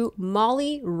congratulations to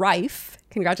Molly Rife.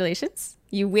 Congratulations.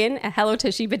 You win a Hello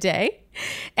Tushy bidet.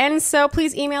 And so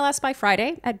please email us by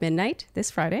Friday at midnight,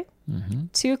 this Friday,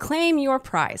 to claim your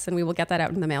prize, and we will get that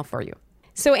out in the mail for you.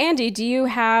 So, Andy, do you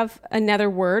have another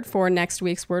word for next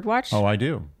week's Word Watch? Oh, I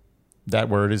do. That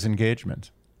word is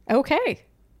engagement. Okay.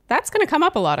 That's going to come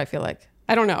up a lot, I feel like.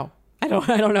 I don't know. I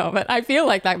don't know, but I feel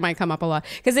like that might come up a lot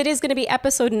because it is going to be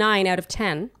episode 9 out of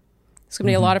 10. It's going to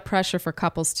be a lot of pressure for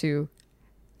couples to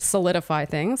solidify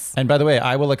things. And by the way,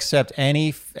 I will accept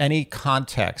any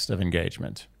context of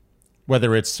engagement.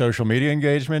 whether it's social media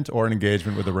engagement or an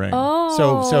engagement with a ring.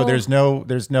 Oh. So there's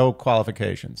no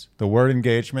qualifications. The word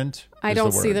engagement. I is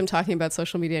don't the see word. them talking about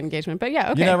social media engagement, but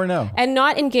yeah, okay. You never know. And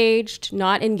not engaged,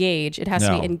 not engage. It has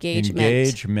to be engagement.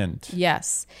 Engagement.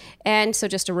 Yes. And so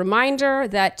just a reminder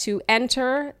that to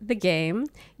enter the game,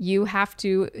 you have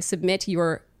to submit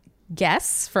your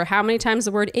guess for how many times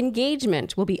the word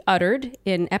engagement will be uttered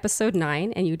in episode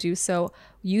 9. And you do so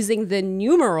using the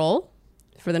numeral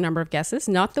for the number of guesses,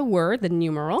 not the word, the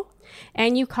numeral.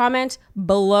 And you comment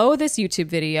below this YouTube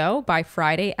video by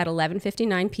Friday at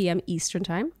 11:59 p.m. Eastern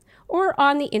Time, or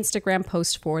on the Instagram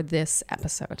post for this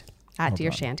episode at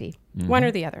Dear Shandy. One or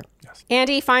the other. Yes.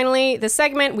 Andy, finally, the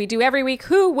segment we do every week.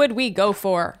 Who would we go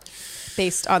for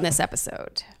based on this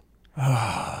episode? You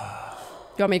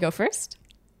want me to go first?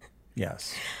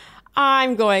 Yes.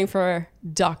 I'm going for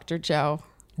Dr. Joe.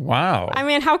 Wow. I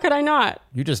mean, how could I not?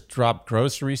 You just dropped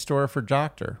grocery store for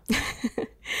doctor.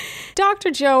 Dr.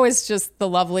 Joe is just the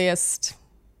loveliest.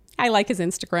 I like his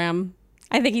Instagram.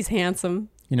 I think he's handsome.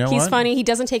 You know he's what? funny. He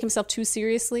doesn't take himself too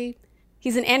seriously.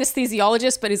 He's an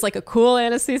anesthesiologist, but he's like a cool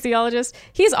anesthesiologist.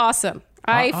 He's awesome.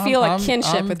 I feel a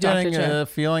kinship with Dr. I'm getting Joe. a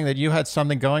feeling that you had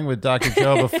something going with Dr.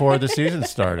 Joe before the season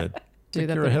started. Do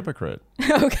that You're a thing. hypocrite.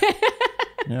 Okay.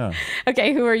 Yeah.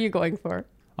 Okay, who are you going for?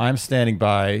 I'm standing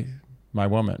by my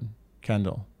woman,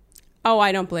 Kendall. Oh,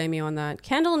 I don't blame you on that.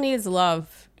 Kendall needs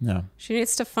love. Yeah. She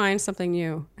needs to find something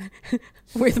new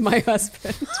with my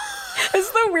husband.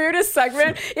 It's the weirdest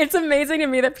segment. It's amazing to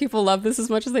me that people love this as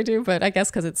much as they do, but I guess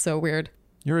because it's so weird.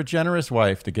 You're a generous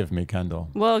wife to give me Kendall.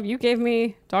 Well, you gave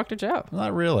me Dr. Joe.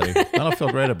 Not really. I don't feel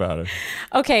great about it.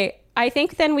 Okay, I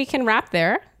think then we can wrap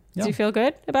there. Yeah. Do you feel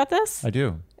good about this? I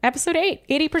do. Episode 8,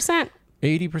 80%.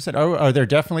 80%. Oh, are there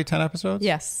definitely 10 episodes?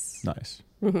 Yes. Nice.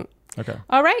 Mm-hmm. Okay.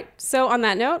 All right. So on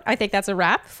that note, I think that's a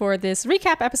wrap for this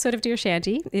recap episode of Dear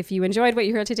Shandy. If you enjoyed what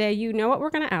you heard today, you know what we're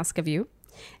going to ask of you.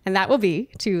 And that will be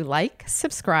to like,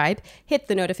 subscribe, hit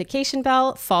the notification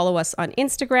bell, follow us on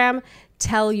Instagram,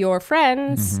 tell your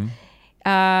friends,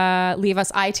 leave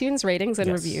us iTunes ratings and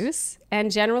Yes. reviews,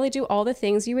 and generally do all the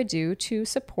things you would do to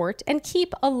support and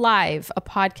keep alive a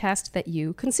podcast that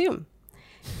you consume.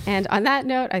 And on that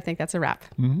note, I think that's a wrap.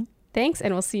 Thanks,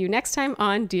 and we'll see you next time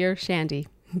on Dear Shandy.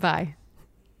 Bye.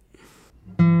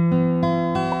 Dear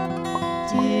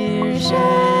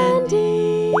Shandy.